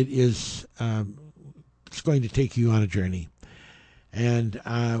it's going to take you on a journey. And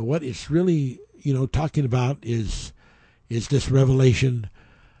what it's really, talking about is this revelation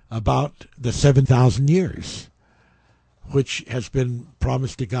about the 7,000 years, which has been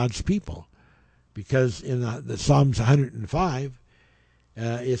promised to God's people. Because in the Psalms 105,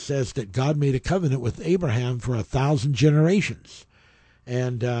 it says that God made a covenant with Abraham for 1,000 generations.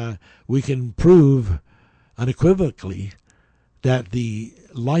 And we can prove unequivocally that the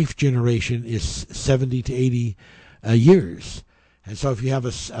life generation is 70 to 80 years. And so if you have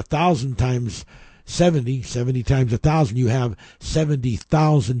 1,000 times 70 times 1,000, you have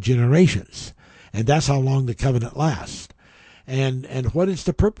 70,000 generations. And that's how long the covenant lasts. And what is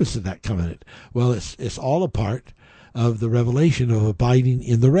the purpose of that covenant? Well, it's all a part of the revelation of abiding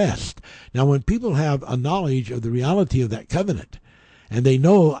in the rest. Now, when people have a knowledge of the reality of that covenant, and they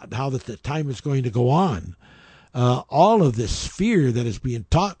know how that the time is going to go on, all of this fear that is being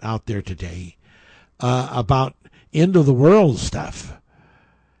taught out there today about end of the world stuff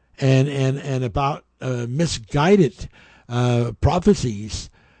and about misguided prophecies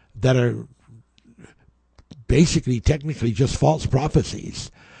that are basically technically just false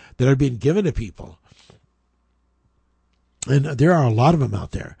prophecies that are being given to people. And there are a lot of them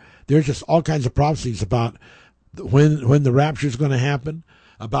out there. There's just all kinds of prophecies about when the rapture is going to happen,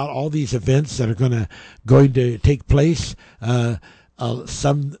 about all these events that are going to take place,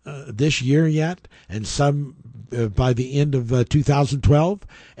 some this year yet, and some by the end of 2012,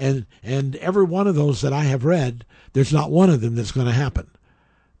 and every one of those that I have read, there's not one of them that's going to happen.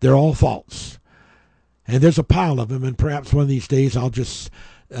 They're all false, and there's a pile of them. And perhaps one of these days I'll just,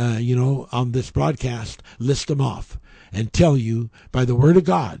 on this broadcast, list them off and tell you by the Word of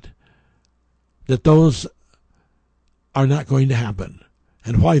God that those are not going to happen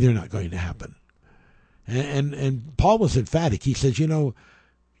and why they're not going to happen. And Paul was emphatic. He says,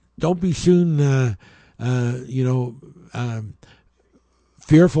 don't be soon,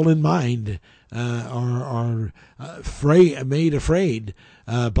 fearful in mind or made afraid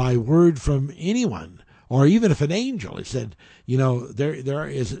by word from anyone, or even if an angel. It said,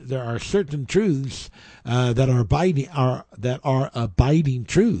 there are certain truths that are abiding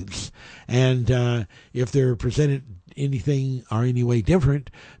truths, and if they're presented anything or any way different,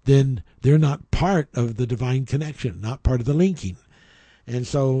 then they're not part of the divine connection, not part of the linking. And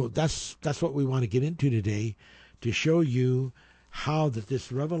so that's what we want to get into today, to show you how that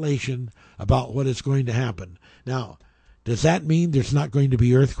this revelation about what is going to happen. Now, does that mean there's not going to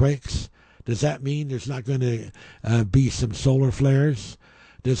be earthquakes? Does that mean there's not going to be some solar flares?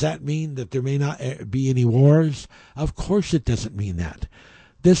 Does that mean that there may not be any wars? Of course it doesn't mean that.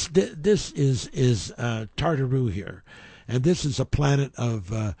 This is Tartaru here, and this is a planet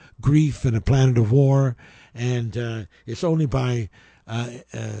of grief and a planet of war, and it's only by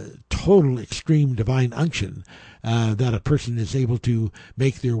total extreme divine unction that a person is able to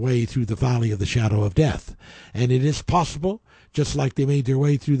make their way through the valley of the shadow of death. And it is possible, just like they made their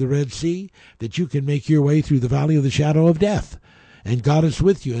way through the Red Sea, that you can make your way through the valley of the shadow of death. And God is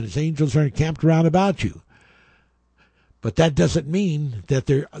with you, and his angels are encamped round about you. But that doesn't mean that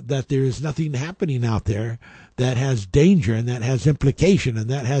there is nothing happening out there that has danger and that has implication and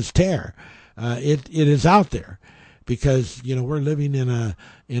that has terror. It is out there, because we're living on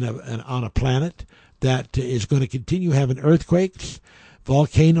a planet that is going to continue having earthquakes,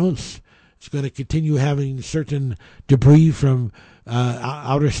 volcanoes. It's going to continue having certain debris from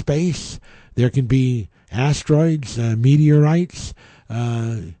outer space. There can be asteroids, meteorites,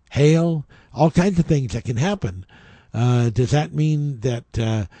 hail, all kinds of things that can happen. Does that mean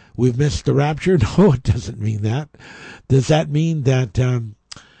that we've missed the rapture? No, it doesn't mean that. Does that mean that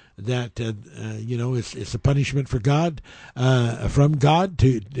it's a punishment for God, from God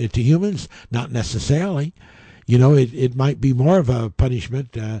to humans? Not necessarily. It might be more of a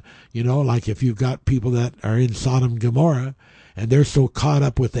punishment. Like if you've got people that are in Sodom and Gomorrah, and they're so caught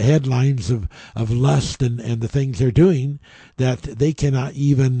up with the headlines of lust and the things they're doing that they cannot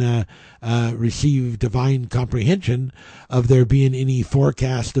even receive divine comprehension of there being any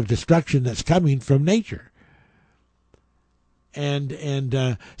forecast of destruction that's coming from nature. And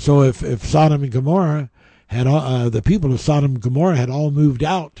so if Sodom and Gomorrah had the people of Sodom and Gomorrah had all moved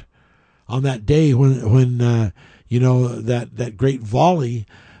out on that day when that great volley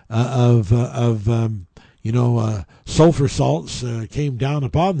of sulfur salts came down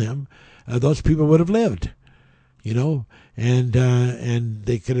upon them, those people would have lived, and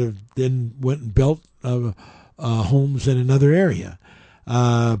they could have then went and built homes in another area,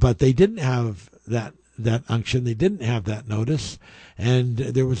 but they didn't have that unction. They didn't have that notice, and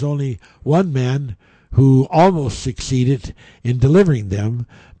there was only one man who almost succeeded in delivering them,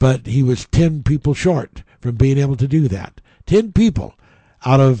 but he was 10 people short from being able to do that. 10 people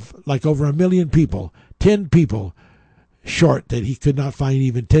out of like over 1 million people, 10 people short, that he could not find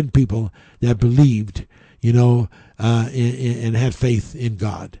even 10 people that believed, and had faith in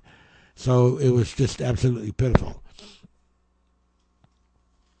God. So it was just absolutely pitiful.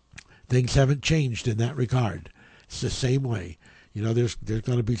 Things haven't changed in that regard. It's the same way. There's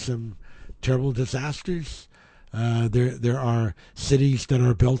going to be some terrible disasters. There are cities that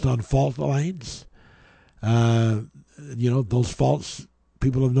are built on fault lines. Those faults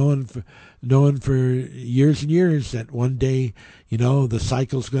people have known for years and years, that one day, the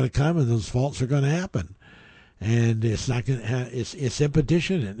cycle's going to come and those faults are going to happen. And it's not going to it's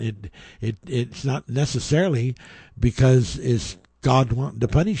imposition, and it's not necessarily because it's God wanting to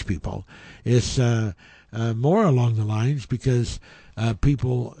punish people. It's more along the lines because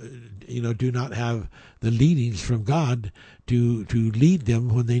people, do not have the leadings from God to lead them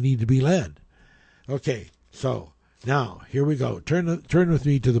when they need to be led. Okay, so now here we go. Turn with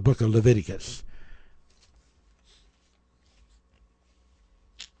me to the book of Leviticus.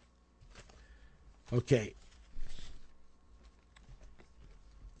 Okay.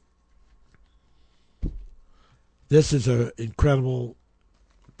 This is an incredible,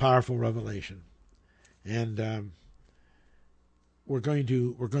 powerful revelation, and we're going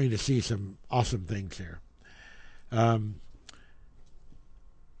to see some awesome things here.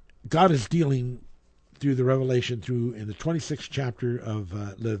 God is dealing through the Revelation, through in the 26th chapter of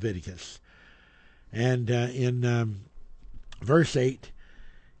Leviticus. And in verse 8,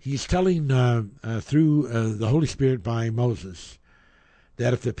 he's telling through the Holy Spirit by Moses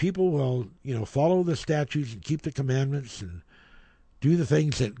that if the people will, follow the statutes and keep the commandments and do the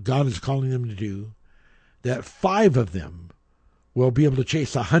things that God is calling them to do, that 5 of them will be able to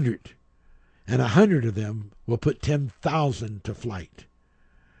chase 100, and 100 of them will put 10,000 to flight.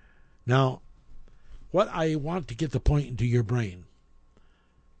 Now, what I want to get the point into your brain,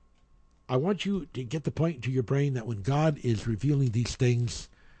 I want you to get the point into your brain that when God is revealing these things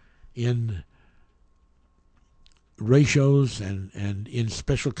in ratios and in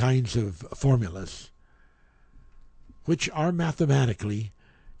special kinds of formulas, which are mathematically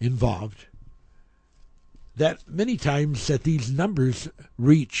involved, that many times that these numbers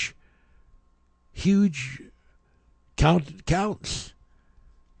reach huge counts,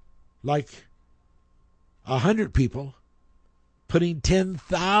 like 100 people putting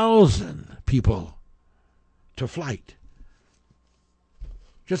 10,000 people to flight.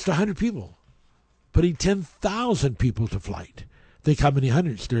 Just 100 people putting 10,000 people to flight. Think how many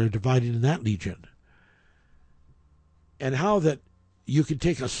hundreds there are divided in that legion. And how that you can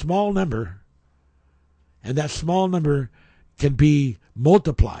take a small number, and that small number can be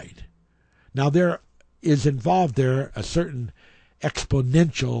multiplied. Now there is involved there a certain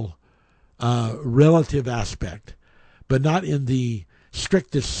exponential relative aspect, but not in the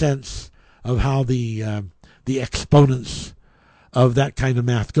strictest sense of how the exponents of that kind of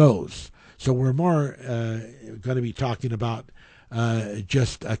math goes. So we're more going to be talking about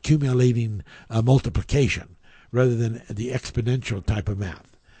just accumulating multiplication rather than the exponential type of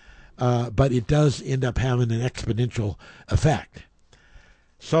math. But it does end up having an exponential effect.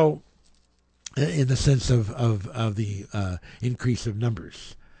 So, in the sense of the increase of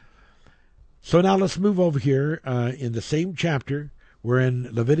numbers. So now let's move over here in the same chapter. We're in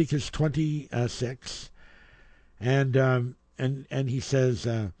Leviticus 26, and he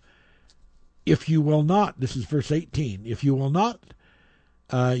says, if you will not, this is verse 18, if you will not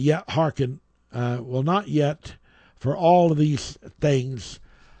yet hearken, will not yet for all of these things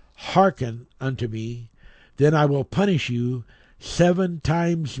hearken unto me, then I will punish you 7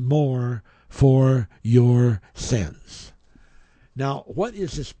 times more for your sins. Now, what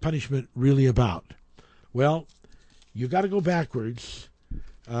is this punishment really about? Well, you got to go backwards,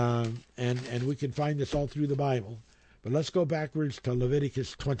 and we can find this all through the Bible. But let's go backwards to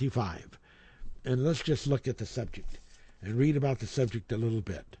Leviticus 25, and let's just look at the subject and read about the subject a little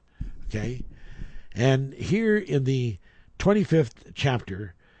bit. Okay? And here in the 25th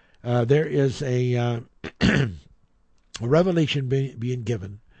chapter, there is a revelation being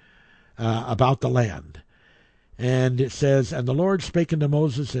given about the land. And it says, And the Lord spake unto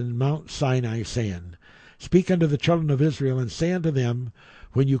Moses in Mount Sinai, saying, Speak unto the children of Israel, and say unto them,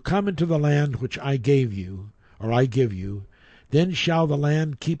 When you come into the land which I gave you, or I give you, then shall the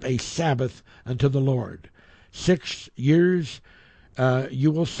land keep a Sabbath unto the Lord. 6 years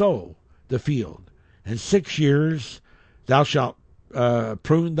you will sow the field, and 6 years thou shalt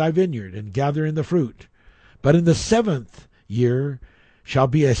prune thy vineyard, and gather in the fruit. But in the 7th year shall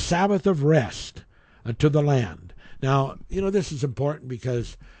be a Sabbath of rest unto the land. Now, this is important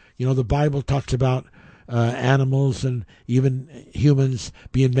because, the Bible talks about animals and even humans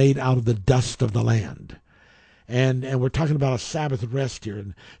being made out of the dust of the land. And we're talking about a Sabbath of rest here.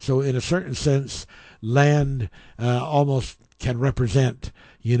 And so in a certain sense, land almost can represent,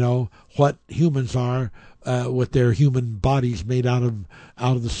 what humans are with their human bodies made out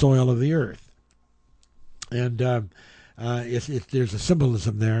of the soil of the earth. And there's a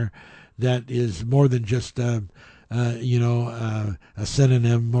symbolism there that is more than just a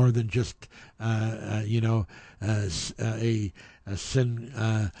synonym, more than just a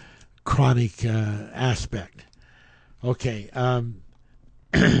synchronic aspect. Okay.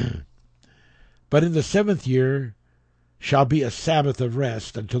 But in the 7th year shall be a Sabbath of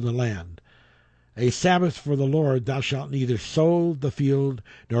rest unto the land. A Sabbath for the Lord, thou shalt neither sow the field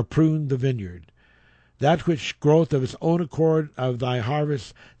nor prune the vineyard. That which groweth of its own accord of thy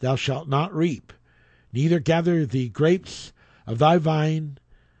harvest thou shalt not reap, neither gather the grapes of thy vine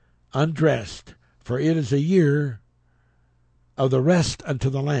undressed, for it is a year of the rest unto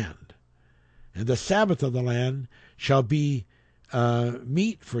the land. And the Sabbath of the land shall be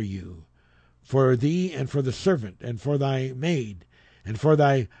meat for you, for thee and for the servant, and for thy maid, and for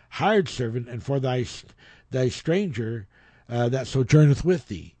thy hired servant, and for thy stranger that sojourneth with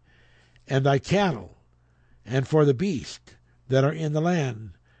thee, and thy cattle, and for the beast that are in the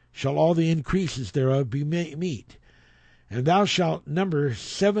land, shall all the increases thereof be meat. And thou shalt number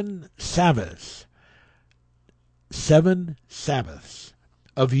 7 Sabbaths 7 Sabbaths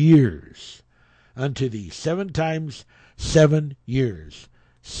of years unto thee, 7 times 7 years,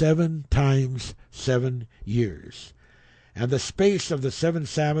 7 times 7 years. And the space of the 7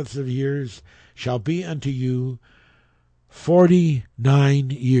 Sabbaths of years shall be unto you 49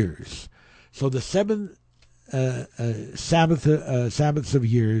 years. So the 7 Sabbaths of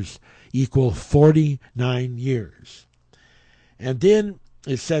years equal 49 years. And then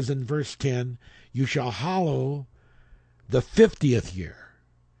it says in verse 10, you shall hallow the 50th year,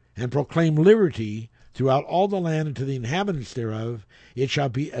 and proclaim liberty throughout all the land unto the inhabitants thereof. It shall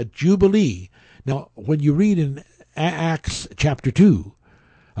be a jubilee. Now, when you read in Acts chapter 2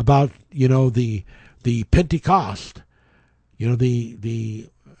 about, the Pentecost, the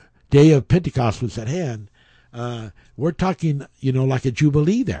day of Pentecost was at hand, we're talking, like a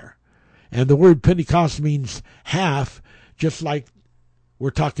jubilee there. And the word Pentecost means half, just like we're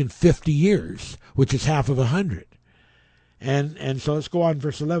talking 50 years, which is half of 100. And so let's go on,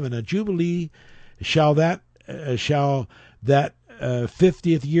 verse 11. A jubilee shall that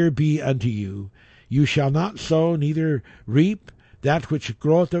 50th year be unto you. You shall not sow, neither reap that which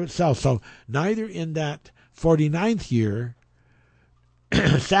groweth of itself. So neither in that 49th year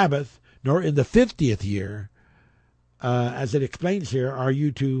Sabbath, nor in the 50th year, as it explains here, are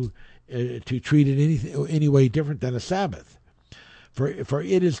you to treat it any way different than a Sabbath. For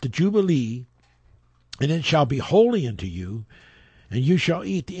it is the jubilee, and it shall be holy unto you, and you shall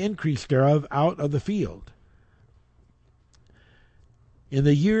eat the increase thereof out of the field. In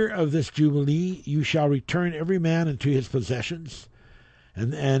the year of this jubilee you shall return every man unto his possessions,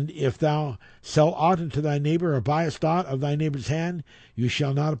 and if thou sell aught unto thy neighbor, or buyest aught of thy neighbor's hand, you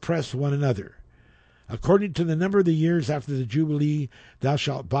shall not oppress one another. According to the number of the years after the jubilee thou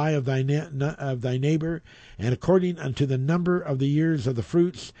shalt buy of thy neighbor, and according unto the number of the years of the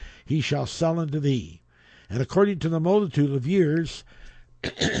fruits he shall sell unto thee. And according to the multitude of years,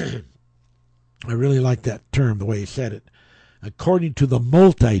 I really like that term, the way he said it, according to the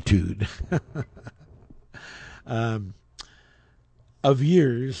multitude of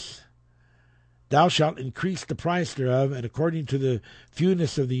years, thou shalt increase the price thereof, and according to the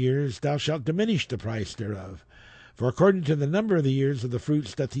fewness of the years, thou shalt diminish the price thereof. For according to the number of the years of the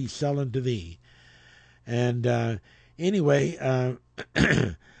fruits doth he sell unto thee. And anyway,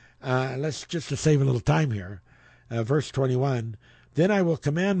 let's just to save a little time here. Verse 21, then I will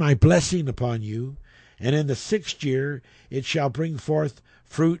command my blessing upon you, and in the 6th year it shall bring forth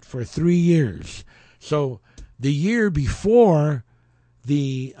fruit for 3 years. So the year before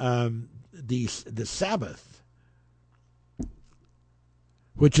the Sabbath,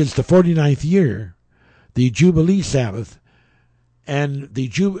 which is the 49th year, the Jubilee Sabbath, and the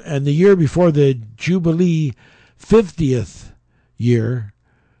year before the Jubilee 50th year,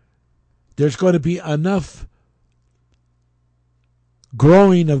 there's going to be enough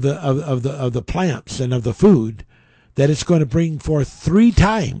growing of the plants and of the food that it's going to bring forth 3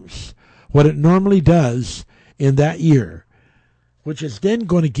 times what it normally does in that year, which is then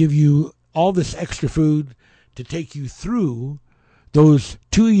going to give you all this extra food to take you through those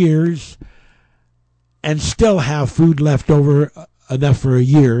 2 years and still have food left over enough for a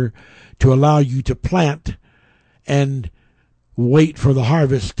year to allow you to plant and wait for the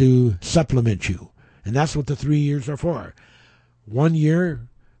harvest to supplement you. And that's what the 3 years are for. 1 year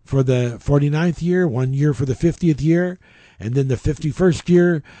for the 49th year, 1 year for the 50th year, and then the 51st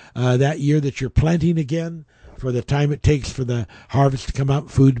year, that year that you're planting again, for the time it takes for the harvest to come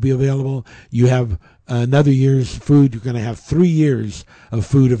out, food to be available. You have another year's food. You're going to have 3 years of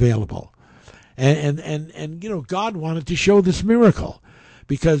food available. And God wanted to show this miracle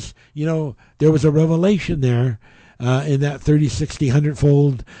because, there was a revelation there in that 30, 60,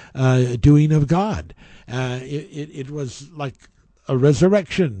 100-fold doing of God. It was like a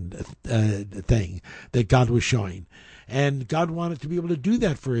resurrection thing that God was showing. And God wanted to be able to do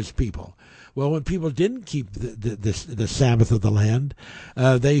that for his people. Well, when people didn't keep the Sabbath of the land,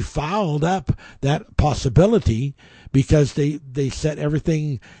 they fouled up that possibility because they set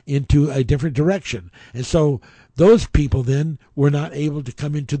everything into a different direction. And so those people then were not able to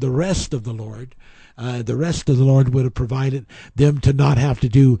come into the rest of the Lord. The rest of the Lord would have provided them to not have to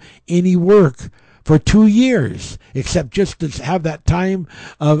do any work for 2 years, except just to have that time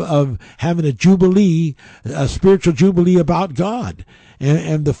of having a jubilee, a spiritual jubilee about God.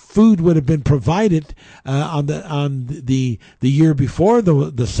 And the food would have been provided on the year before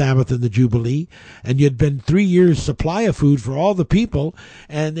the Sabbath and the Jubilee, and you'd been 3 years supply of food for all the people,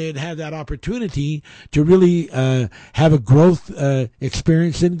 and they'd have that opportunity to really have a growth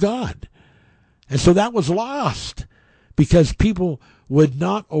experience in God. And so that was lost because people would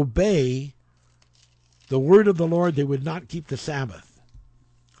not obey the word of the Lord, they would not keep the Sabbath.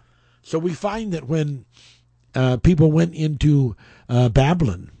 So we find that when people went into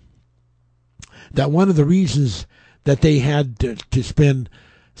Babylon, that one of the reasons that they had to spend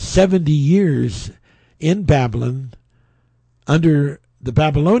 70 years in Babylon under the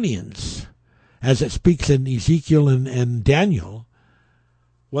Babylonians, as it speaks in Ezekiel and Daniel,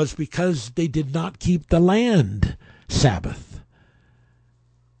 was because they did not keep the land Sabbath.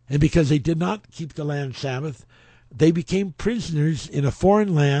 And because they did not keep the land Sabbath, they became prisoners in a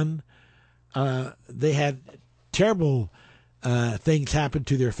foreign land. They had terrible things happen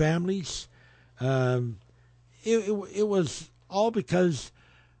to their families. It was all because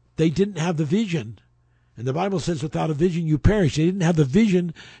they didn't have the vision. And the Bible says, without a vision you perish. They didn't have the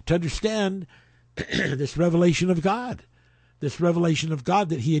vision to understand this revelation of God. This revelation of God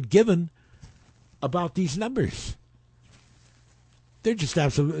that he had given about these numbers. They're just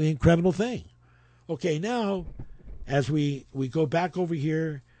absolutely incredible thing. Okay, now, as we go back over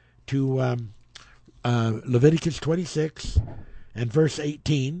here to Leviticus 26 and verse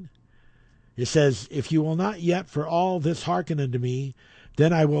 18, it says, if you will not yet for all this hearken unto me,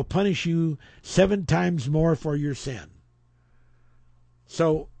 then I will punish you 7 times more for your sin.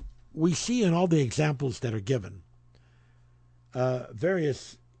 So we see in all the examples that are given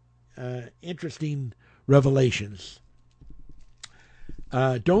various interesting revelations.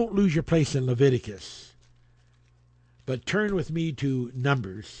 Don't lose your place in Leviticus, but turn with me to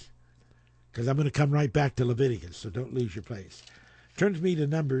Numbers, because I'm going to come right back to Leviticus, so don't lose your place. Turn with me to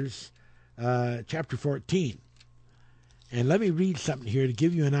Numbers chapter 14. And let me read something here to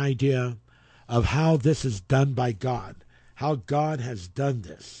give you an idea of how this is done by God, how God has done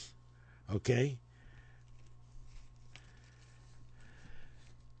this. Okay?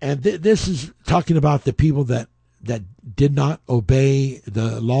 And this is talking about the people that did not obey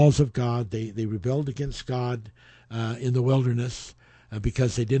the laws of God. They rebelled against God in the wilderness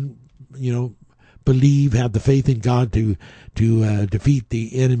because they didn't, believe, have the faith in God to defeat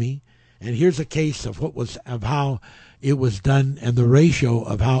the enemy. And here's a case of how it was done and the ratio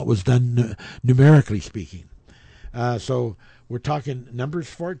of how it was done numerically speaking. So we're talking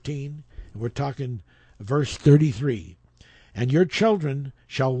Numbers 14, and we're talking verse 33. And your children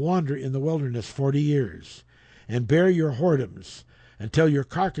shall wander in the wilderness 40 years, and bear your whoredoms, until your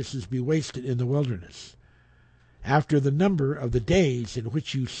carcasses be wasted in the wilderness. After the number of the days in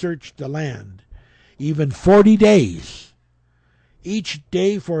which you searched the land, even 40 days, each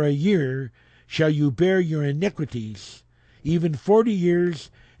day for a year shall you bear your iniquities, even 40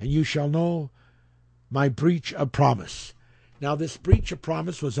 years, and you shall know my breach of promise. Now, this breach of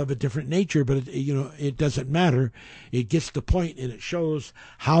promise was of a different nature, but it doesn't matter. It gets the point, and it shows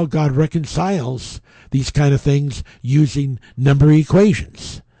how God reconciles these kind of things using number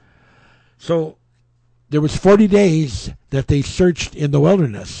equations. So there was 40 days that they searched in the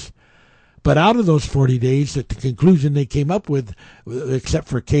wilderness. But out of those 40 days, that the conclusion they came up with, except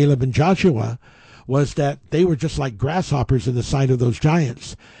for Caleb and Joshua, was that they were just like grasshoppers in the sight of those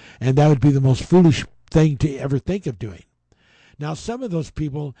giants. And that would be the most foolish thing to ever think of doing. Now, some of those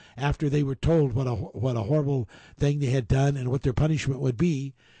people, after they were told what a horrible thing they had done and what their punishment would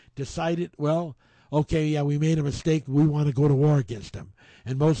be, decided, well, okay, yeah, we made a mistake. We want to go to war against them.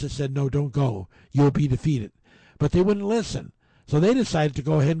 And Moses said, no, don't go. You'll be defeated. But they wouldn't listen. So they decided to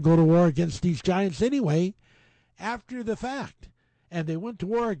go ahead and go to war against these giants anyway, after the fact. And they went to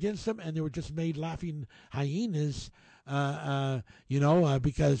war against them, and they were just made laughing hyenas,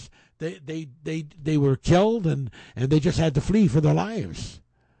 because they were killed, and they just had to flee for their lives.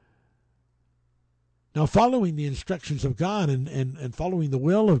 Now, following the instructions of God and following the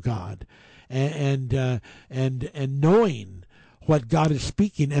will of God, and knowing what God is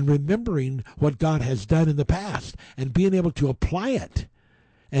speaking and remembering what God has done in the past and being able to apply it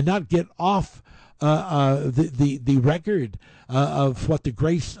and not get off the record of what the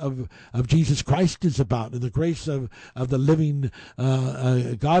grace of Jesus Christ is about and the grace of the living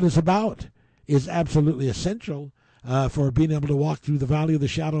God is about is absolutely essential for being able to walk through the valley of the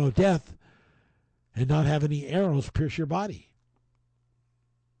shadow of death and not have any arrows pierce your body.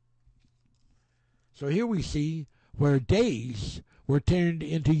 So here we see where days were turned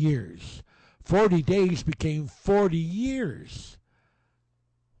into years. 40 days became 40 years.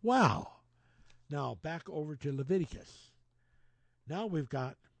 Wow. Now, back over to Leviticus. Now we've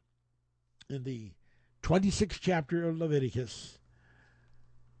got in the 26th chapter of Leviticus,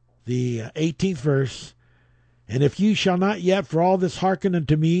 the 18th verse, and if you shall not yet for all this hearken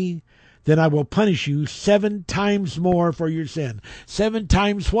unto me, then I will punish you 7 times more for your sin. 7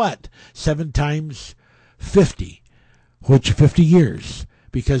 times what? 7 times 50, which 50 years,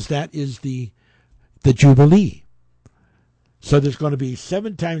 because that is the the Jubilee. So there's going to be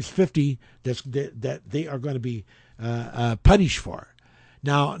 7 times 50 that they are going to be punished for.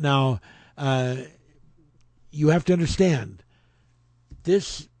 Now, you have to understand,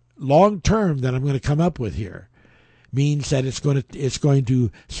 this long term that I'm going to come up with here means that it's going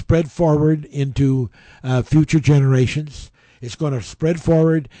to spread forward into future generations. It's going to spread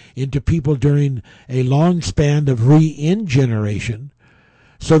forward into people during a long span of re-in generation,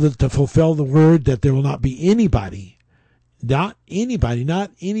 so that to fulfill the word that there will not be not any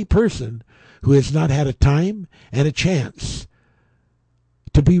person who has not had a time and a chance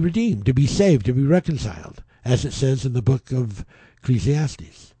to be redeemed, to be saved, to be reconciled, as it says in the book of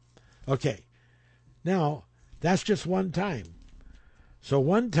Ecclesiastes. Okay, now that's just one time. So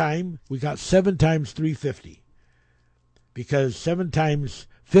one time we got 7 times 350, because 7 times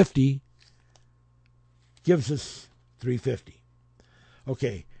 50 gives us 350.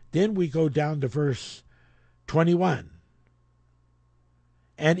 Okay, then we go down to verse 21.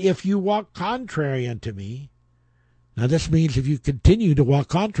 And if you walk contrary unto me, now this means if you continue to walk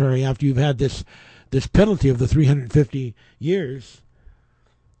contrary after you've had this penalty of the 350 years,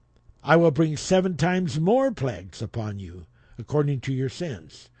 I will bring 7 times more plagues upon you according to your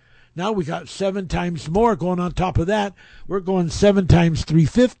sins. Now we got 7 times more going on top of that. We're going 7 times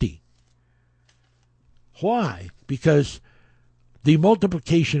 350. Why? Because the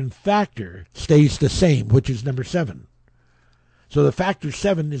multiplication factor stays the same, which is number 7. So the factor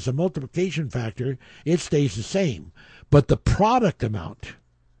 7 is a multiplication factor. It stays the same. But the product amount,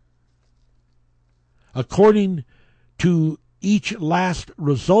 according to each last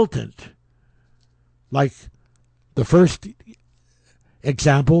resultant, like the first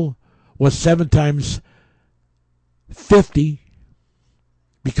example was 7 times 50,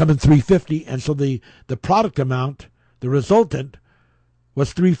 becoming 350, and so the product amount, the resultant,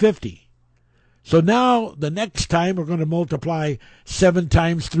 was 350. So now the next time we're going to multiply 7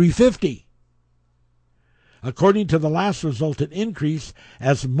 times 350. According to the last resultant increase,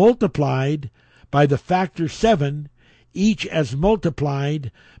 as multiplied by the factor 7, each as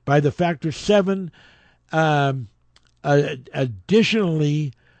multiplied by the factor 7,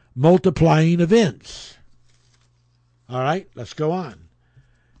 additionally multiplying events. All right, let's go on.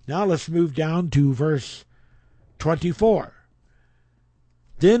 Now let's move down to verse 24.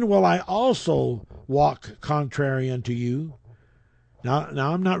 Then will I also walk contrary unto you. Now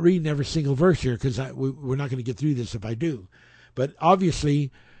I'm not reading every single verse here, because we're not going to get through this if I do. But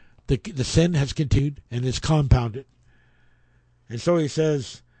obviously, the sin has continued and is compounded. And so he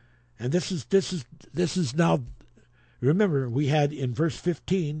says, and this is now, remember, we had in verse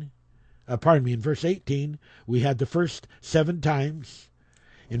 18, we had the first 7 times.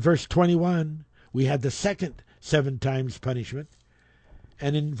 In verse 21, we had the second 7 times punishment.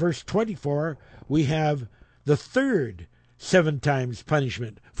 And in verse 24, we have the third 7 times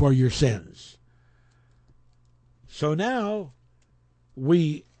punishment for your sins. So now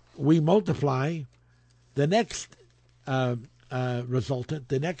we multiply the next resultant,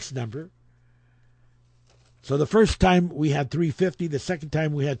 the next number. So the first time we had 350, the second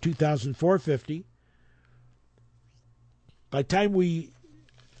time we had 2,450. By the time we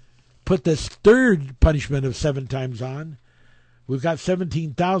put this third punishment of 7 times on, we've got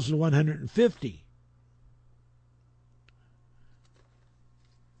 17,150.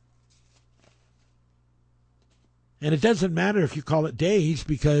 And it doesn't matter if you call it days,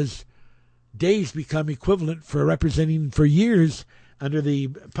 because days become equivalent for representing for years under the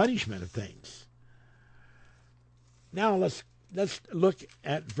punishment of things. Now let's look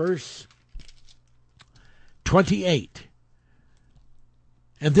at verse 28.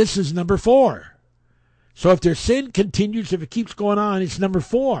 And this is number 4. So if their sin continues, if it keeps going on, it's number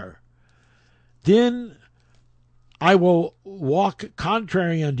 4. Then I will walk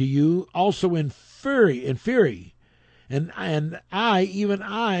contrary unto you, also in fury, and I, even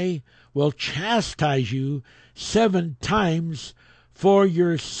I, will chastise you 7 times for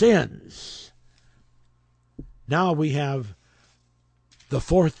your sins. Now we have the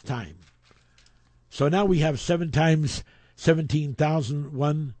 4th time. So now we have 7 times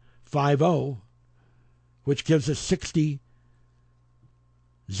 17,150, which gives us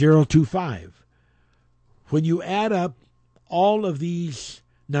 60,025. When you add up all of these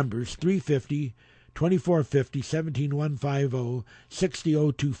numbers, 350, 2450, 17,150,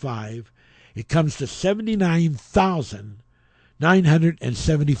 60,025, it comes to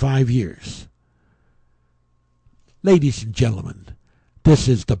 79,975 years. Ladies and gentlemen, this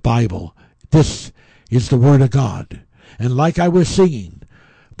is the Bible. This is the Word of God. And like I was singing,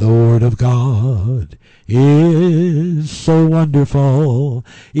 The Word of God is so wonderful.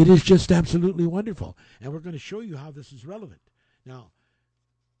 It is just absolutely wonderful. And we're going to show you how this is relevant. Now,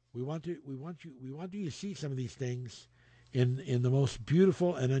 we want you to see some of these things in the most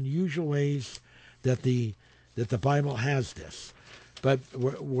beautiful and unusual ways that the Bible has this. But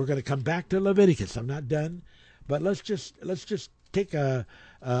we're going to come back to Leviticus. I'm not done, but let's just take a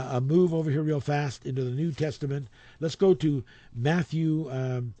move over here real fast into the New Testament. Let's go to Matthew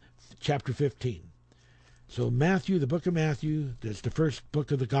chapter 15. So Matthew, the book of Matthew, that's the first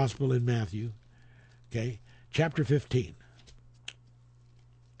book of the gospel in Matthew. Okay, chapter 15.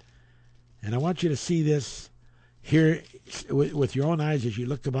 And I want you to see this here with your own eyes as you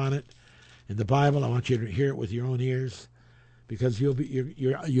look upon it in the Bible. I want you to hear it with your own ears, because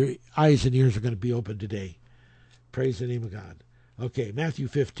your eyes and ears are going to be open today. Praise the name of God. Okay, Matthew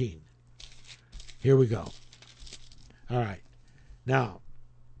 15. Here we go. All right. Now,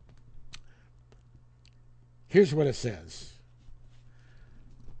 here's what it says.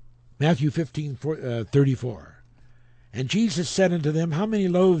 Matthew 15:34. And Jesus said unto them, How many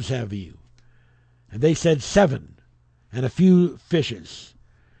loaves have you? And they said, 7, and a few fishes.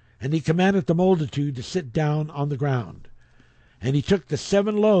 And he commanded the multitude to sit down on the ground. And he took the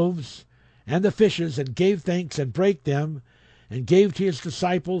 7 loaves and the fishes, and gave thanks, and brake them, and gave to his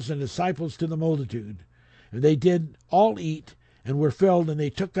disciples, and disciples to the multitude. And they did all eat, and were filled, and they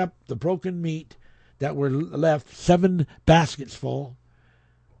took up the broken meat that were left, 7 baskets full.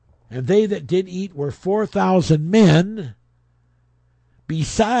 And they that did eat were 4,000 men,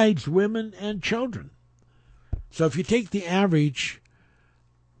 besides women and children. So if you take the average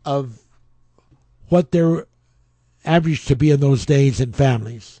of what they're averaged to be in those days in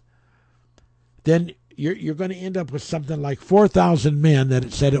families, then you're going to end up with something like 4,000 men that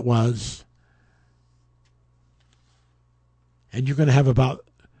it said it was, and you're going to have about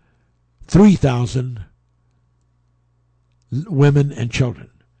 3,000 women and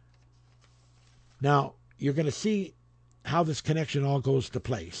children. Now, you're going to see how this connection all goes to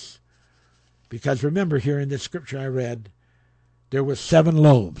place. Because remember, here in this scripture I read, there was 7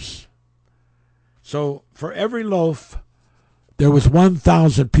 loaves. So for every loaf, there was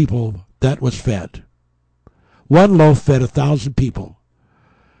 1,000 people that was fed. 1 loaf fed 1,000 people.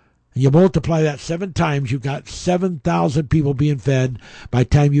 And you multiply that 7 times, you've got 7,000 people being fed by the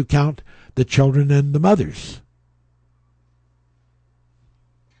time you count the children and the mothers.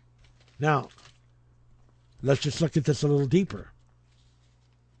 Now, let's just look at this a little deeper.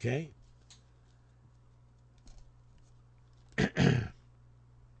 Okay?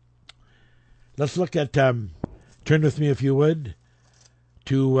 Let's look at, turn with me if you would,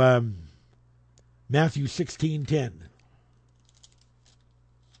 to Matthew 16:10.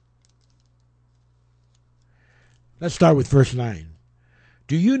 Let's start with verse 9.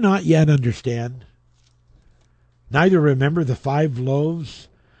 Do you not yet understand? Neither remember the 5 loaves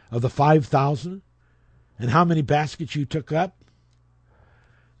of the 5,000? And how many baskets you took up?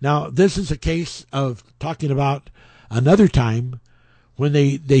 Now, this is a case of talking about another time when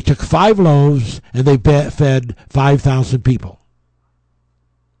they took 5 loaves and they fed 5,000 people.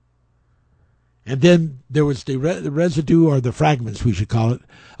 And then there was the residue, or the fragments, we should call it,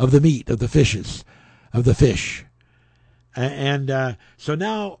 of the meat, of the fishes, of the fish. And so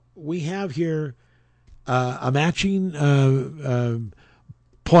now we have here a matching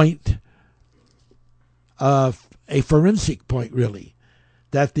point, a forensic point, really,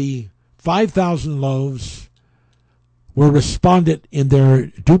 that the 5,000 loaves were respondent in their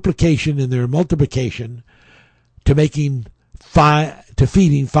duplication, in their multiplication, to feeding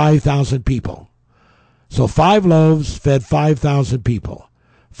 5,000 people. So 5 loaves fed 5,000 people.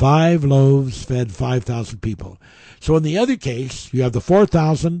 5 loaves fed 5,000 people. So in the other case, you have the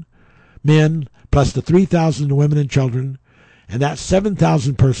 4,000 men plus the 3,000 women and children, and that's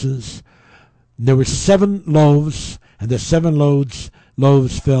 7,000 persons. There were 7 loaves, and the 7 loaves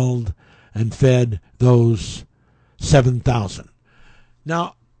filled and fed those 7,000.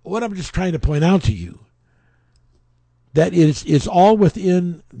 Now, what I'm just trying to point out to you, that is all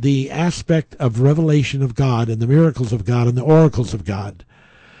within the aspect of revelation of God and the miracles of God and the oracles of God,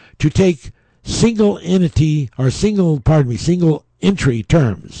 to take single entry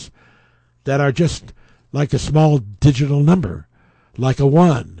terms that are just like a small digital number, like a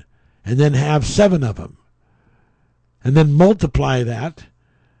 1, and then have 7 of them, and then multiply that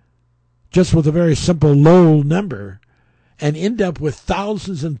just with a very simple low number, and end up with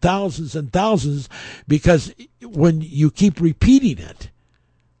thousands and thousands and thousands, because when you keep repeating it,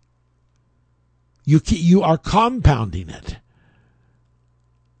 you are compounding it.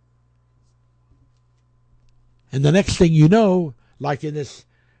 And the next thing you know, like in this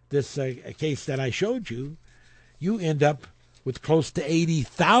this case that I showed you, you end up with close to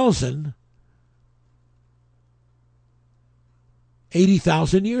 80,000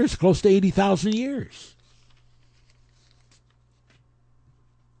 years, close to 80,000 years.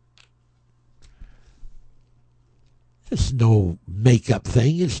 It's no make-up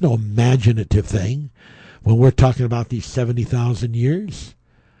thing. It's no imaginative thing when we're talking about these 70,000 years.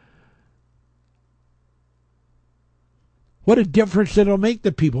 What a difference it'll make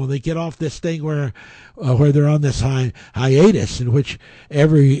to people when they get off this thing where they're on this hiatus, in which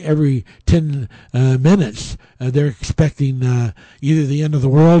every 10 minutes they're expecting either the end of the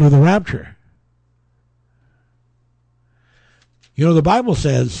world or the rapture. You know, the Bible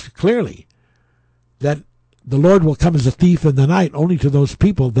says clearly that the Lord will come as a thief in the night only to those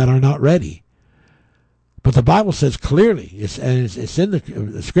people that are not ready. But the Bible says clearly, it's in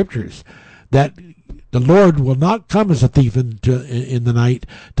the scriptures, that the Lord will not come as a thief in the night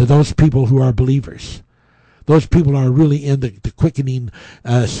to those people who are believers. Those people are really in the quickening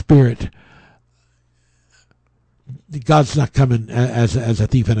spirit. God's not coming as a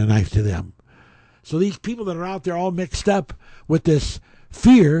thief in a knife to them. So these people that are out there all mixed up with this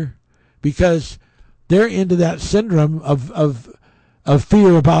fear, because they're into that syndrome of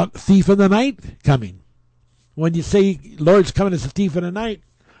fear about thief in the night coming. When you say Lord's coming as a thief in the night,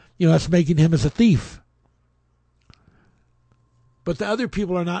 you know, that's making him as a thief. But the other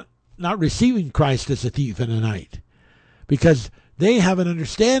people are not receiving Christ as a thief in the night, because they have an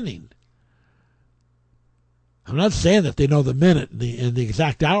understanding. I'm not saying that they know the minute and the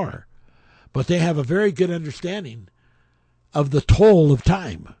exact hour, but they have a very good understanding of the toll of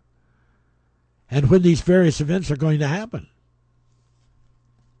time and when these various events are going to happen.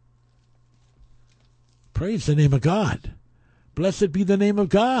 Praise the name of God. Blessed be the name of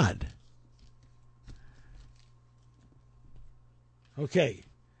God. Okay,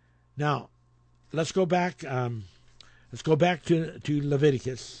 now let's go back. Let's go back to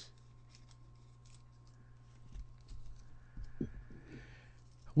Leviticus.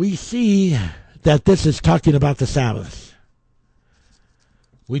 We see that this is talking about the Sabbath.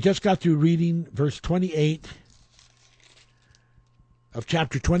 We just got through reading verse 28 of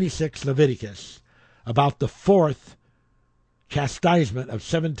chapter 26, Leviticus, about the fourth chastisement of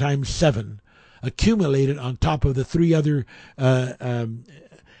 7 times 7 accumulated on top of the 3 other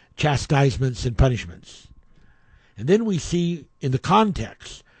chastisements and punishments. And then we see in the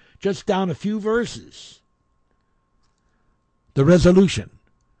context, just down a few verses, the resolution.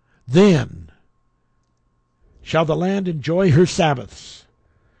 Then shall the land enjoy her Sabbaths,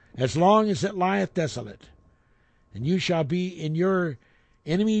 as long as it lieth desolate, and you shall be in your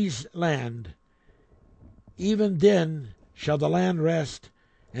enemy's land. Even then shall the land rest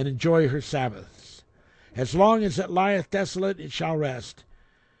and enjoy her Sabbaths. As long as it lieth desolate, it shall rest,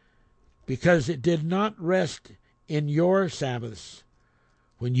 because it did not rest in your Sabbaths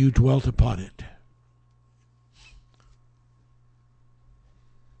when you dwelt upon it.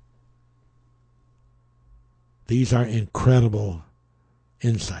 These are incredible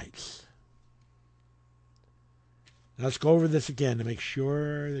insights. Let's go over this again to make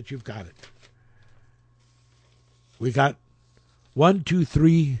sure that you've got it. We got 1, 2,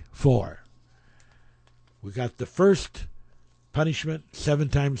 3, 4. We got the first punishment, 7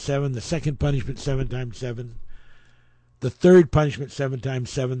 times 7. The second punishment, 7 times 7. The third punishment, 7 times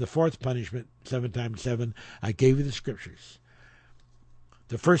 7. The fourth punishment, 7 times 7. I gave you the scriptures.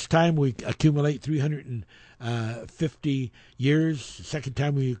 The first time we accumulate 350 years. The second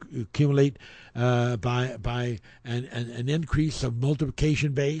time we accumulate by an increase of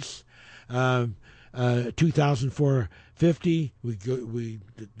multiplication base. 2,450.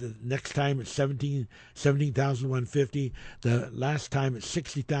 The next time it's 17,150. The last time it's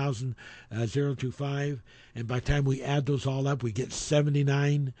 60,025. And by the time we add those all up, we get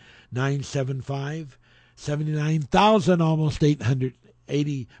 79,975. 79,000, almost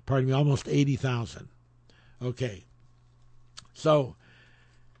 80,000. Okay. So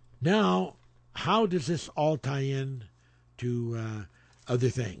now, how does this all tie in to other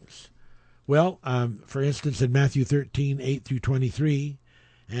things? Well, for instance, in Matthew 13, 8 through 23,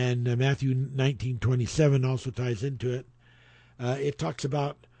 and Matthew 19, 27 also ties into it. It talks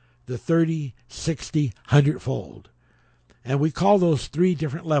about the 30, 60, 100-fold. And we call those 3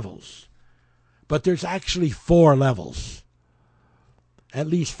 different levels. But there's actually 4 levels. At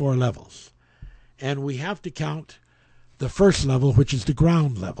least 4 levels. And we have to count the first level, which is the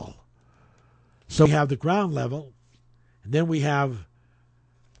ground level. So we have the ground level, and then we have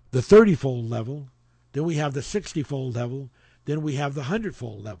the 30-fold level, then we have the 60-fold level, then we have the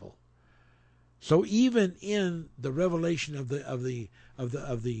 100-fold level. So even in the revelation of the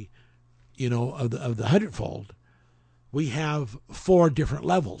hundredfold, we have 4 different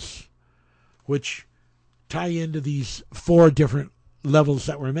levels, which tie into these 4 different levels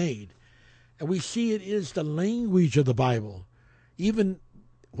that were made. And we see it is the language of the Bible. Even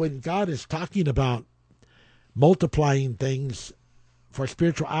when God is talking about multiplying things for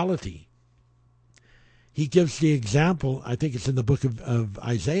spirituality, he gives the example, I think it's in the book of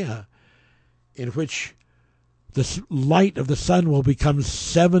Isaiah, in which the light of the sun will become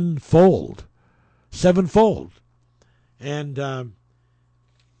sevenfold, and the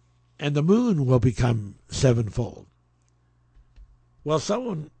moon will become sevenfold. Well,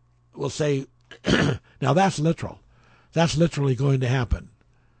 someone will say, now that's literal. That's literally going to happen.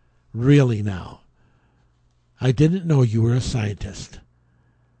 Really now. I didn't know you were a scientist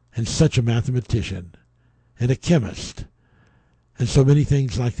and such a mathematician and a chemist and so many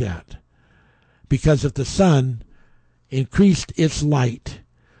things like that. Because if the sun increased its light,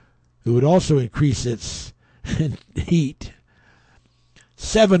 it would also increase its heat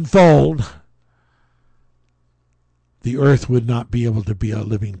sevenfold. The earth would not be able to be a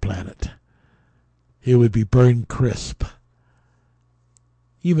living planet. It would be burned crisp.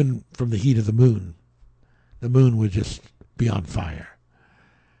 Even from the heat of the moon would just be on fire.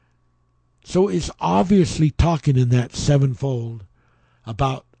 So it's obviously talking in that sevenfold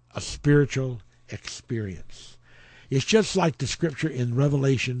about a spiritual experience. It's just like the scripture in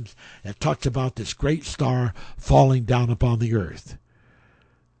Revelations that talks about this great star falling down upon the earth.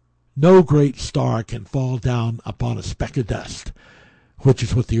 No great star can fall down upon a speck of dust, which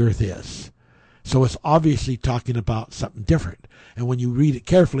is what the earth is. So it's obviously talking about something different. And when you read it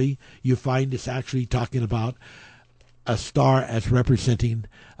carefully, you find it's actually talking about a star as representing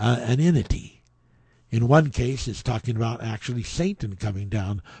an entity. In one case, it's talking about actually Satan coming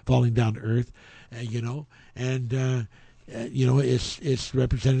down, falling down to earth, it's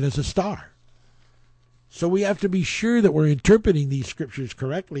represented as a star. So we have to be sure that we're interpreting these scriptures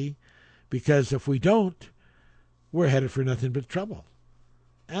correctly, because if we don't, we're headed for nothing but trouble.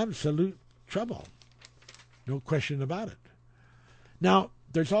 Absolute trouble. No question about it. Now,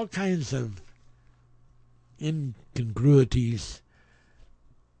 there's all kinds of incongruities,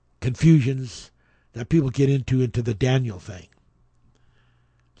 confusions that people get into the Daniel thing.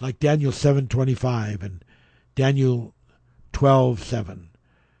 Like Daniel 7:25 and Daniel 12:7,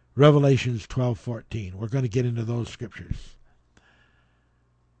 Revelations 12:14. We're going to get into those scriptures.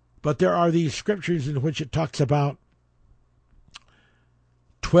 But there are these scriptures in which it talks about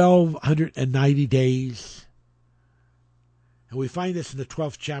 1,290 days. And we find this in the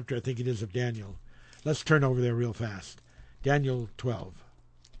 12th chapter, I think it is, of Daniel. Let's turn over there real fast. Daniel 12.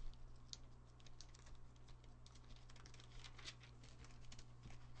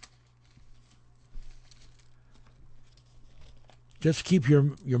 Just keep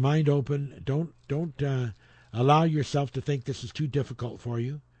your mind open. Don't allow yourself to think this is too difficult for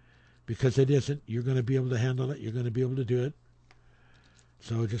you, because it isn't. You're going to be able to handle it. You're going to be able to do it.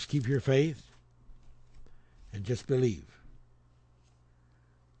 So just keep your faith and just believe.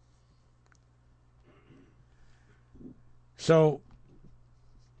 So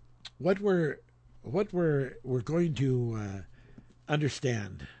what we're going to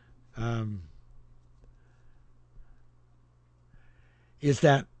understand is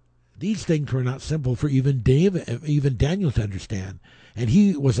that these things were not simple for even Daniel to understand, and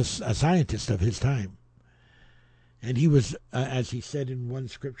he was a scientist of his time, and he was, as he said in one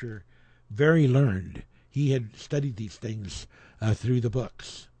scripture, very learned. He had studied these things through the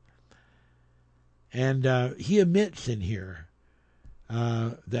books. And he admits in here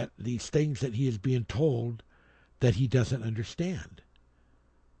that these things that he is being told that he doesn't understand.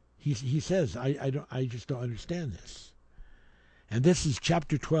 He says, I just don't understand this. And this is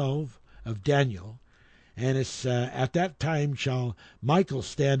chapter 12 of Daniel. And it's, at that time shall Michael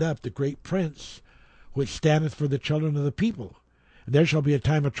stand up, the great prince, which standeth for the children of the people. And there shall be a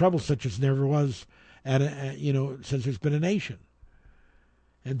time of trouble such as never was since there's been a nation.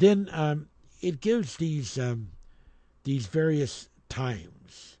 And then it gives these various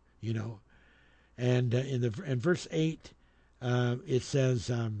times, and in verse 8 it says,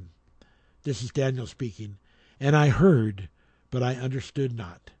 this is Daniel speaking, and I heard, but I understood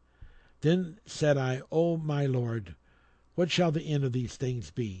not. Then said I, O my Lord, what shall the end of these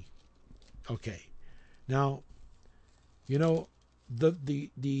things be? Okay, now, the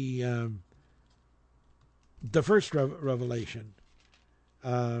first revelation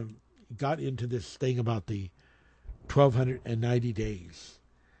got into this thing about the 1,290 days.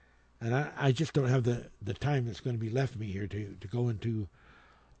 And I just don't have the time that's going to be left me here to go into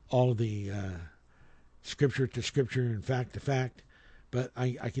all the scripture to scripture and fact to fact, but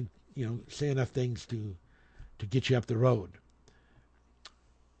I can say enough things to get you up the road.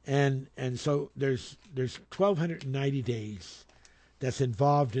 And so there's 1,290 days that's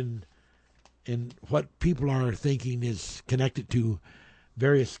involved in what people are thinking is connected to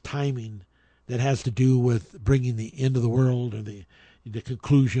various timing that has to do with bringing the end of the world, or the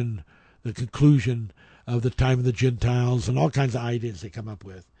conclusion of the time of the Gentiles, and all kinds of ideas they come up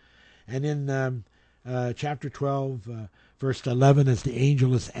with. And in chapter 12, verse 11, as the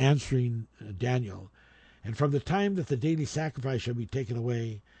angel is answering Daniel, and from the time that the daily sacrifice shall be taken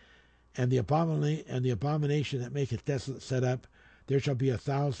away, and the abomination that maketh desolate set up, there shall be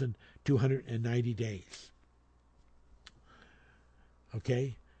 1,290 days.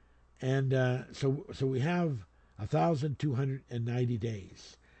 Okay, and so we have 1,290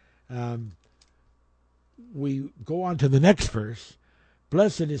 days. We go on to the next verse.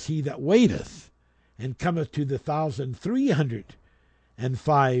 Blessed is he that waiteth, and cometh to the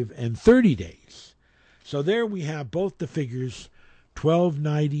 1,305 and 30 days. So there we have both the figures,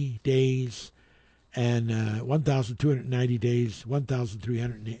 1,290 days and 1,290 days,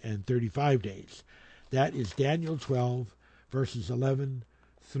 1,335 days. That is Daniel 12, verses 11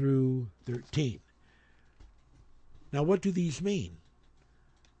 through 13. Now, what do these mean?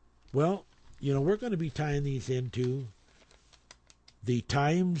 Well, we're going to be tying these into the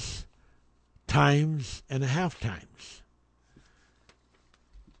times, and a half times.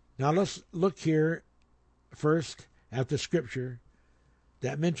 Now, let's look here first at the scripture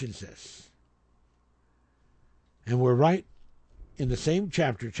that mentions this. And we're right in the same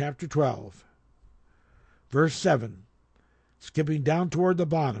chapter 12, verse 7, skipping down toward the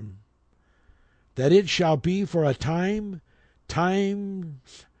bottom, that it shall be for a time,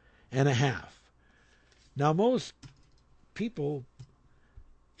 times and a half. Now, most people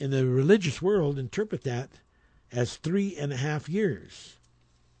in the religious world interpret that as 3.5 years.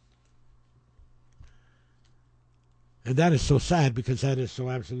 And that is so sad, because that is so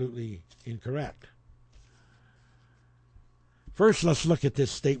absolutely incorrect. First, let's look at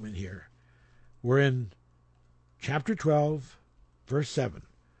this statement here. We're in chapter 12, verse 7.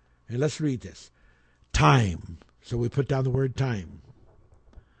 And let's read this. Time. So we put down the word time.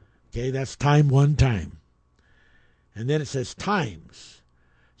 Okay, that's time, one time. And then it says times.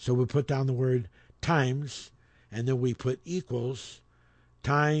 So we put down the word times, and then we put equals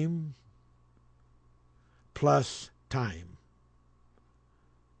time plus time.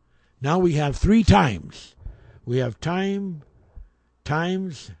 Now we have 3 times. We have time,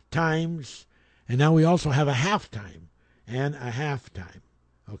 times, times, and now we also have a half time and a half time.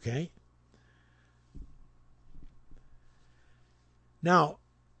 Okay? Now,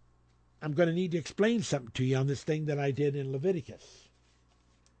 I'm going to need to explain something to you on this thing that I did in Leviticus,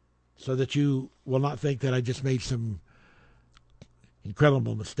 so that you will not think that I just made some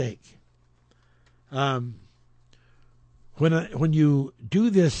incredible mistake. When you do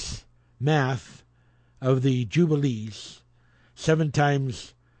this math of the Jubilees, 7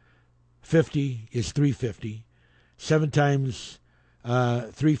 times 50 is 350. 7 times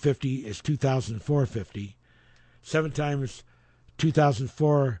 350 is 2,450. 7 times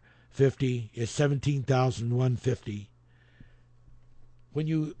 2,450 is 17,150. When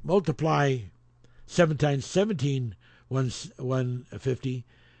you multiply 7 times 17,150,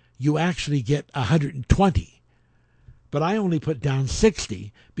 you actually get 120. But I only put down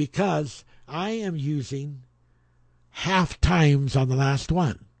 60 because I am using half times on the last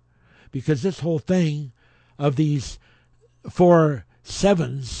one. Because this whole thing of these 4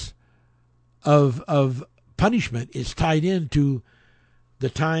 sevens of punishment is tied into the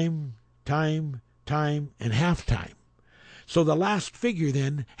time, and half time. So the last figure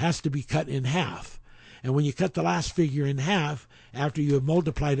then has to be cut in half. And when you cut the last figure in half, after you have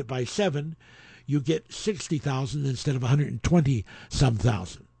multiplied it by 7, you get 60,000 instead of 120-some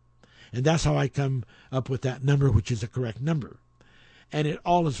thousand. And that's how I come up with that number, which is a correct number. And it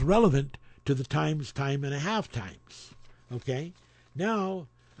all is relevant to the times, time, and a half times. Okay? Now,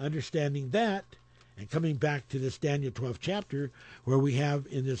 understanding that, and coming back to this Daniel 12 chapter, where we have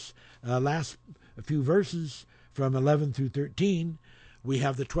in this last few verses from 11 through 13, we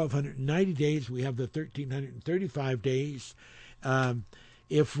have the 1,290 days, we have the 1,335 days.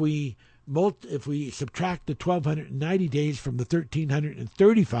 If we subtract the 1,290 days from the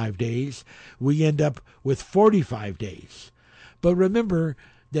 1,335 days, we end up with 45 days. But remember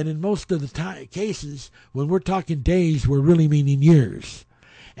that in most of the cases, when we're talking days, we're really meaning years.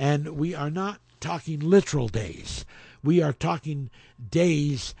 And we are not talking literal days. We are talking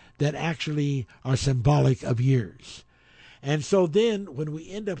days that actually are symbolic of years. And so then when we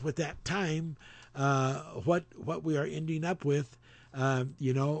end up with that time, what we are ending up with,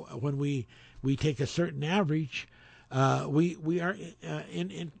 when we take a certain average, we are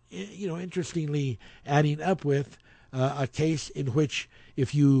interestingly adding up with a case in which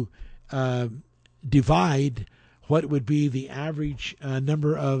if you divide what would be the average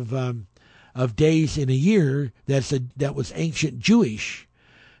number of days in a year that was ancient Jewish.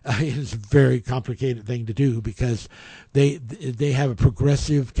 It's a very complicated thing to do because they have a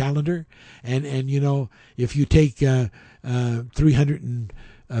progressive calendar, and if you take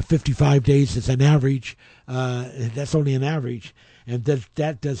 355 days as an average, that's only an average, and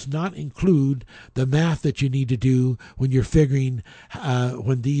that does not include the math that you need to do when you're figuring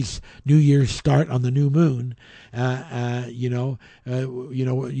when these new years start on the new moon.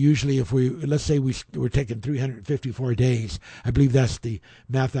 Usually if let's say we're taking 354 days, I believe that's the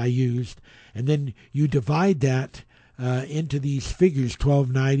math I used, and then you divide that into these figures,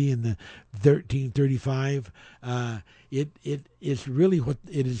 1290 and the 1335. It is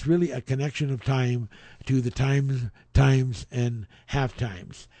really a connection of time to the times, and half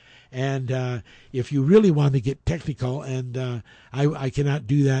times. And if you really want to get technical, and I cannot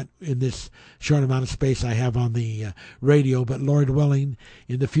do that in this short amount of space I have on the radio, but Lord willing,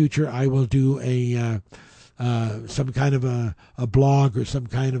 in the future I will do some kind of a blog or some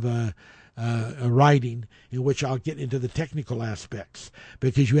kind of a writing in which I'll get into the technical aspects,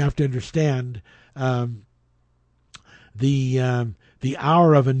 because you have to understand the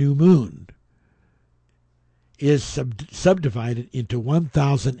hour of a new moon is subdivided into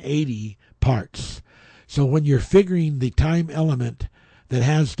 1,080 parts. So when you're figuring the time element that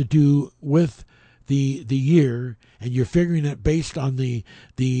has to do with the year, and you're figuring it based on the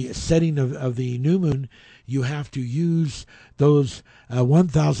setting of the new moon, you have to use those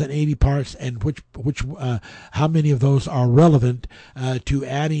 1,080 parts, and which how many of those are relevant to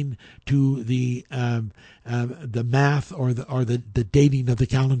adding to the math or the dating of the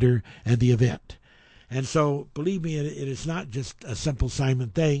calendar and the event. And so, believe me, it is not just a simple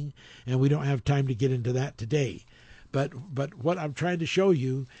Simon thing, and we don't have time to get into that today. But what I'm trying to show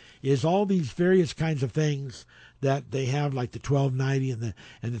you is all these various kinds of things that they have, like the 1290 and the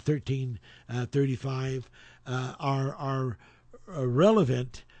 1335, are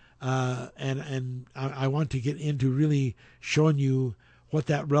relevant, and I want to get into really showing you what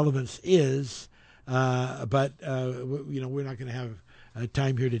that relevance is. But we're not going to have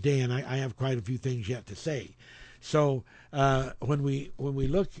time here today, and I have quite a few things yet to say. So when we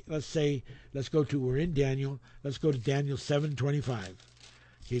look, let's go to, we're in Daniel. Let's go to Daniel 7:25.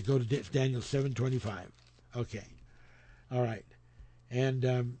 Okay, go to Daniel 7:25. Okay, all right.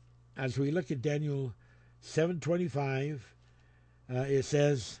 And as we look at Daniel 7:25, it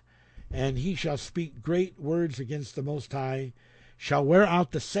says, "And he shall speak great words against the Most High, shall wear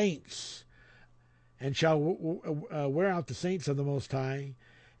out the saints, and shall wear out the saints of the Most High,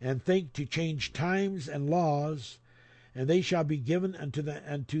 and think to change times and laws, and they shall be given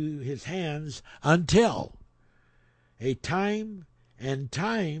unto his hands until a time and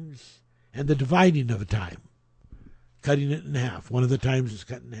times and the dividing of a time," cutting it in half. One of the times is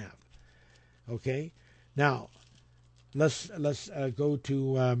cut in half. Okay, now let's go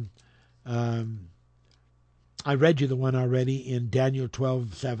to. I read you the one already in Daniel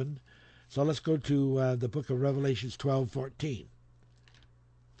 12:7. So let's go to the book of Revelations 12:14.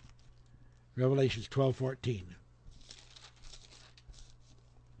 Revelations 12:14.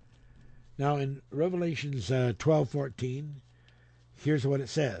 Now in Revelations 12:14, here's what it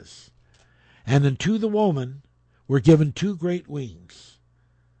says: "And unto the woman were given two great wings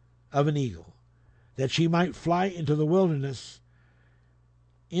of an eagle, that she might fly into the wilderness,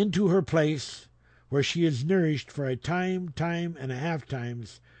 into her place where she is nourished for a time and a half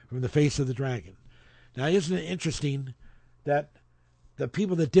times from the face of the dragon." Now, isn't it interesting that the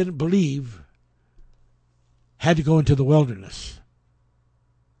people that didn't believe had to go into the wilderness?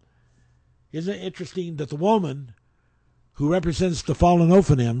 Isn't it interesting that the woman who represents the fallen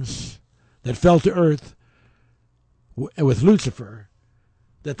Ophanims that fell to earth with Lucifer,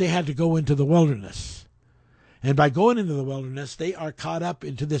 that they had to go into the wilderness? And by going into the wilderness, they are caught up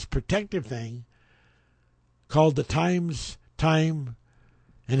into this protective thing called the time,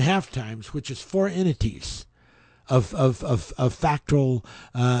 and half times, which is four entities of factor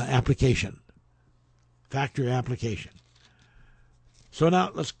application. So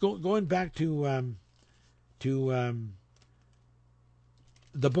now let's going back to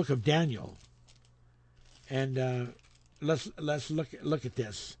the book of Daniel, and let's look at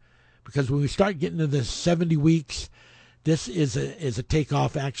this, because when we start getting to this 70 weeks, this is a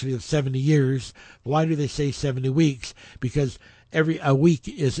takeoff actually of 70 years. Why do they say 70 weeks? Because a week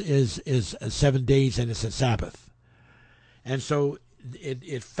is 7 days and it's a Sabbath. And so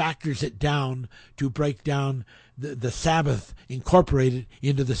it factors it down to break down the Sabbath incorporated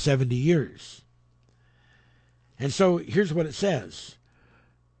into the 70 years. And so here's what it says.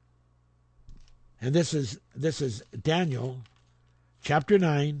 And this is Daniel chapter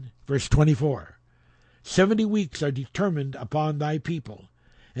 9, verse 24. 70 weeks are determined upon thy people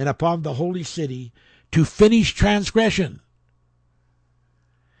and upon the holy city to finish transgression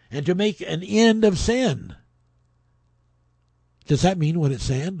and to make an end of sin. Does that mean what it's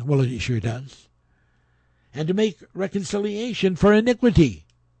saying? Well, it sure does. And to make reconciliation for iniquity.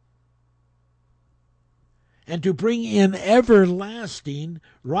 And to bring in everlasting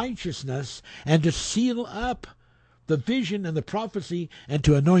righteousness, and to seal up the vision and the prophecy, and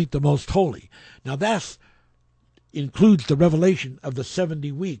to anoint the most holy. Now that includes the revelation of the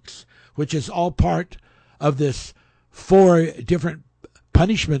 70 weeks, which is all part of this 4 different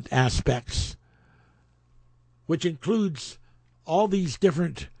punishment aspects, which includes all these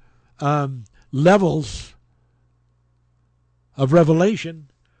different levels of revelation,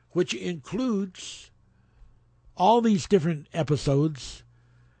 which includes all these different episodes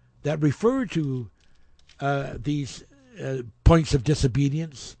that refer to these points of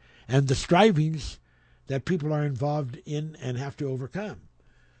disobedience and the strivings that people are involved in and have to overcome.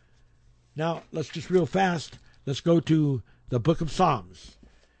 Now, let's just real fast, let's go to the book of Psalms.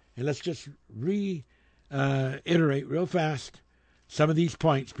 And let's just reiterate real fast some of these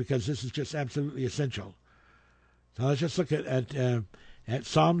points, because this is just absolutely essential. So let's just look at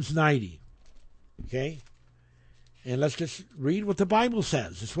Psalms 90. Okay? And let's just read what the Bible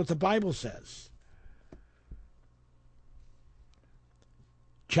says. It's what the Bible says.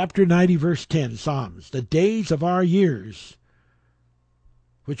 Chapter 90, verse 10, Psalms. The days of our years,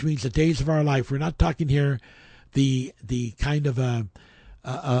 which means the days of our life. We're not talking here the kind of a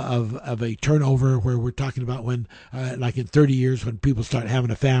turnover where we're talking about when, like in 30 years, when people start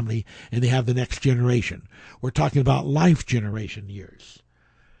having a family and they have the next generation. We're talking about life generation years.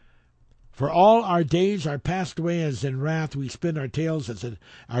 For all our days are passed away as in wrath. We spin our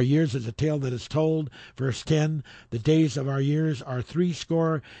our years as a tale that is told. Verse 10, the days of our years are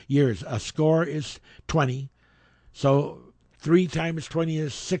 60 years. A score is 20. So 3 times 20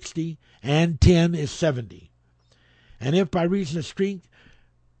 is 60, and 10 is 70. And if by reason of strength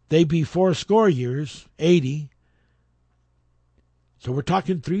they be 80 years, 80. So we're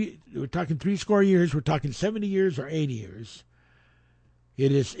talking 3 score years, we're talking 70 years or 80 years.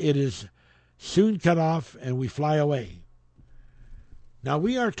 It is soon cut off and we fly away. Now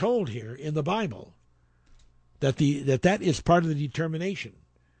we are told here in the Bible that that is part of the determination.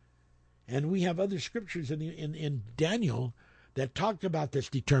 And we have other scriptures in Daniel that talk about this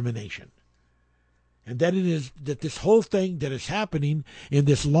determination. And that it is that this whole thing that is happening in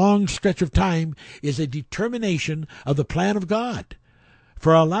this long stretch of time is a determination of the plan of God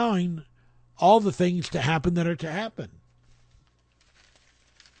for allowing all the things to happen that are to happen.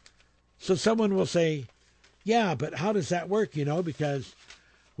 So someone will say, yeah, but how does that work? Because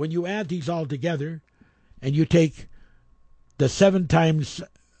when you add these all together and you take the 7 times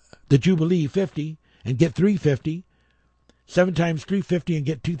the Jubilee 50 and get 350, 7 times 350 and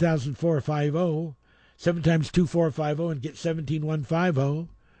get 2,450, 7 times 2,450 and get 17,150,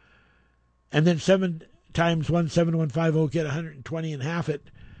 and then 7 times 1,7,150 get 120 and half it,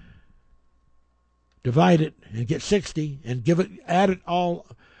 divide it and get 60 and add it all,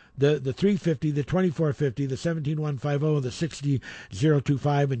 the 350, the 2,450, the 17,150, the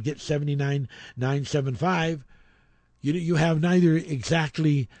 60,025 and get 79,975. You have neither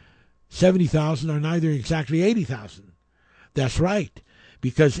exactly 70,000 or neither exactly 80,000. That's right.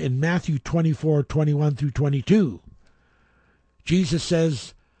 Because in Matthew 24:21 through 22, Jesus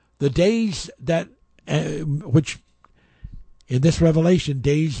says, the days that, which in this revelation,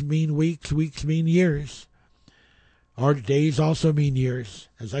 days mean weeks, weeks mean years, or days also mean years,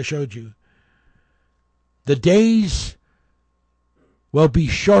 as I showed you. The days will be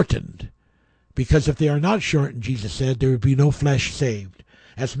shortened, because if they are not shortened, Jesus said, there would be no flesh saved.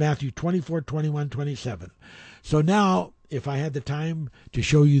 That's Matthew 24:21, 27. So now, if I had the time to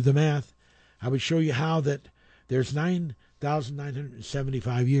show you the math, I would show you how that there's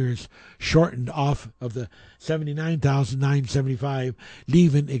 9,975 years shortened off of the 79,975,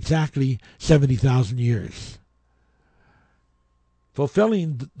 leaving exactly 70,000 years.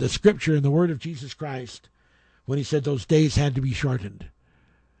 Fulfilling the scripture and the word of Jesus Christ when he said those days had to be shortened.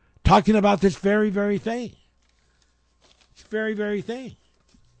 Talking about this very, very thing. This very, very thing.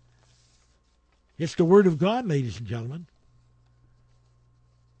 It's the word of God, ladies and gentlemen.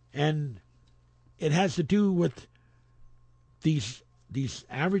 And it has to do with these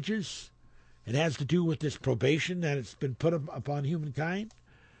averages. It has to do with this probation that has been put upon humankind.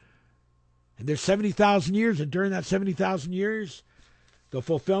 And there's 70,000 years, and during that 70,000 years, the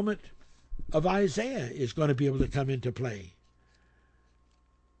fulfillment of Isaiah is going to be able to come into play.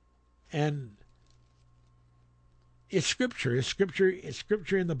 And it's scripture. It's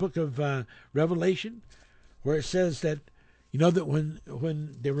scripture in the book of Revelation, where it says that, that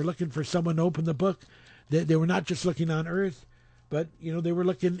when they were looking for someone to open the book, they were not just looking on earth, but, they were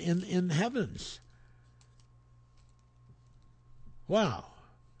looking in heavens. Wow.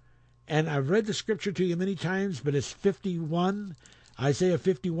 And I've read the scripture to you many times, but it's Isaiah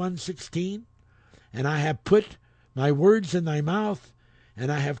 51:16. And I have put my words in thy mouth,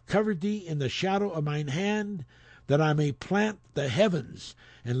 and I have covered thee in the shadow of mine hand, that I may plant the heavens,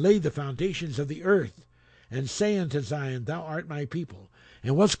 and lay the foundations of the earth, and say unto Zion, thou art my people.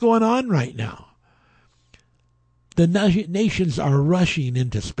 And what's going on right now? The nations are rushing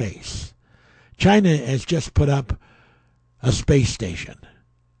into space. China has just put up a space station.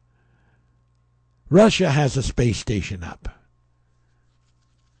 Russia has a space station up.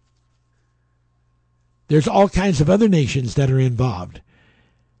 There's all kinds of other nations that are involved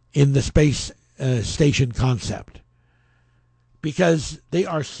in the space station concept, because they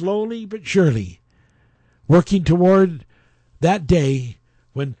are slowly but surely working toward that day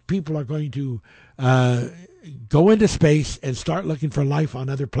when people are going to go into space and start looking for life on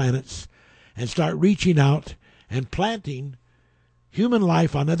other planets, and start reaching out and planting human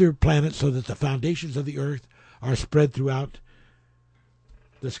life on other planets so that the foundations of the earth are spread throughout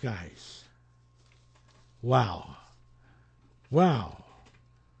the skies. Wow. Wow.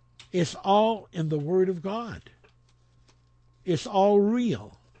 It's all in the Word of God. It's all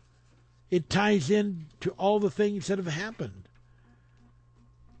real. It ties in to all the things that have happened.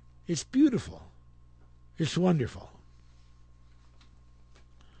 It's beautiful. It's wonderful.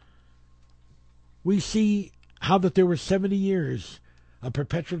 We see how that there were 70 years of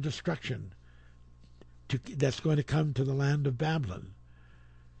perpetual destruction that's going to come to the land of Babylon.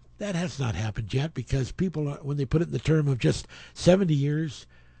 That has not happened yet, because people, when they put it in the term of just 70 years,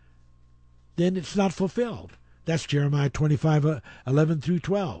 then it's not fulfilled. That's Jeremiah 25:11 through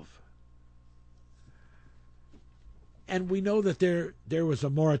 12. And we know that there was a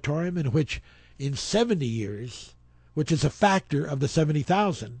moratorium in which, in 70 years, which is a factor of the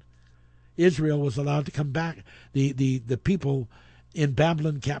 70,000, Israel was allowed to come back. The people in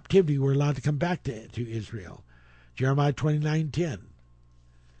Babylon captivity were allowed to come back to Israel. Jeremiah 29:10.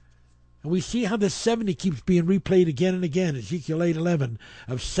 And we see how this 70 keeps being replayed again and again. Ezekiel 8:11,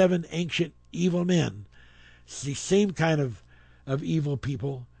 of 7 ancient evil men. It's the same kind of evil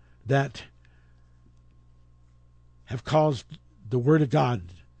people that have caused the Word of God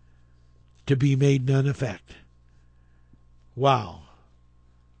to be made none effect. Wow.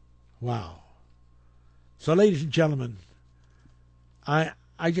 Wow. So, ladies and gentlemen, I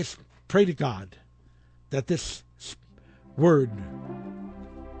just pray to God that this word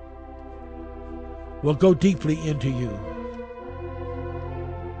will go deeply into you.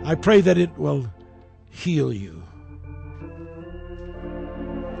 I pray that it will heal you.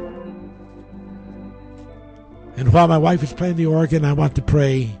 And while my wife is playing the organ, I want to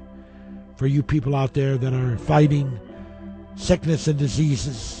pray for you people out there that are fighting sickness and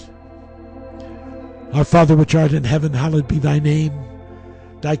diseases. Our Father which art in heaven, hallowed be thy name.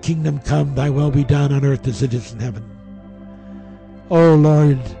 Thy kingdom come, thy will be done on earth as it is in heaven. Oh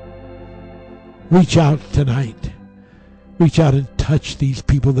Lord, reach out tonight. Reach out and touch these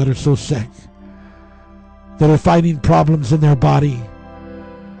people that are so sick, that are fighting problems in their body.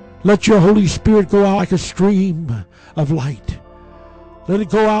 Let your Holy Spirit go out like a stream of light. Let it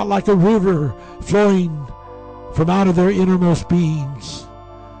go out like a river flowing from out of their innermost beings.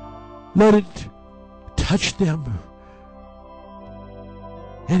 Let it touch them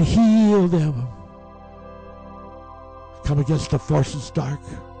and heal them. I come against the forces dark.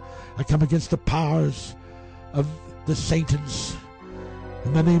 I come against the powers of the Satans.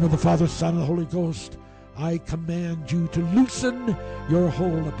 In the name of the Father, Son, and the Holy Ghost, I command you to loosen your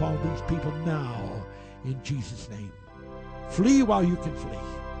hold upon these people now, in Jesus' name. Flee while you can flee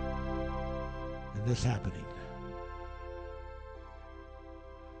in this happening.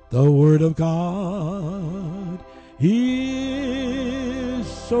 The Word of God is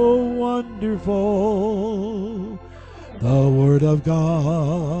so wonderful. The Word of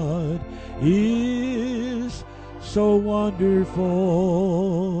God is so wonderful.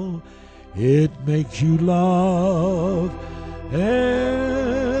 It makes you love everybody.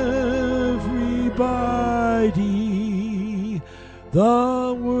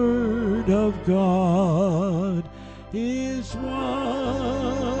 The Word of God is wonderful.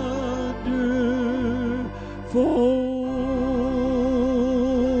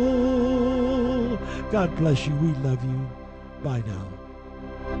 God bless you. We love you. Bye now.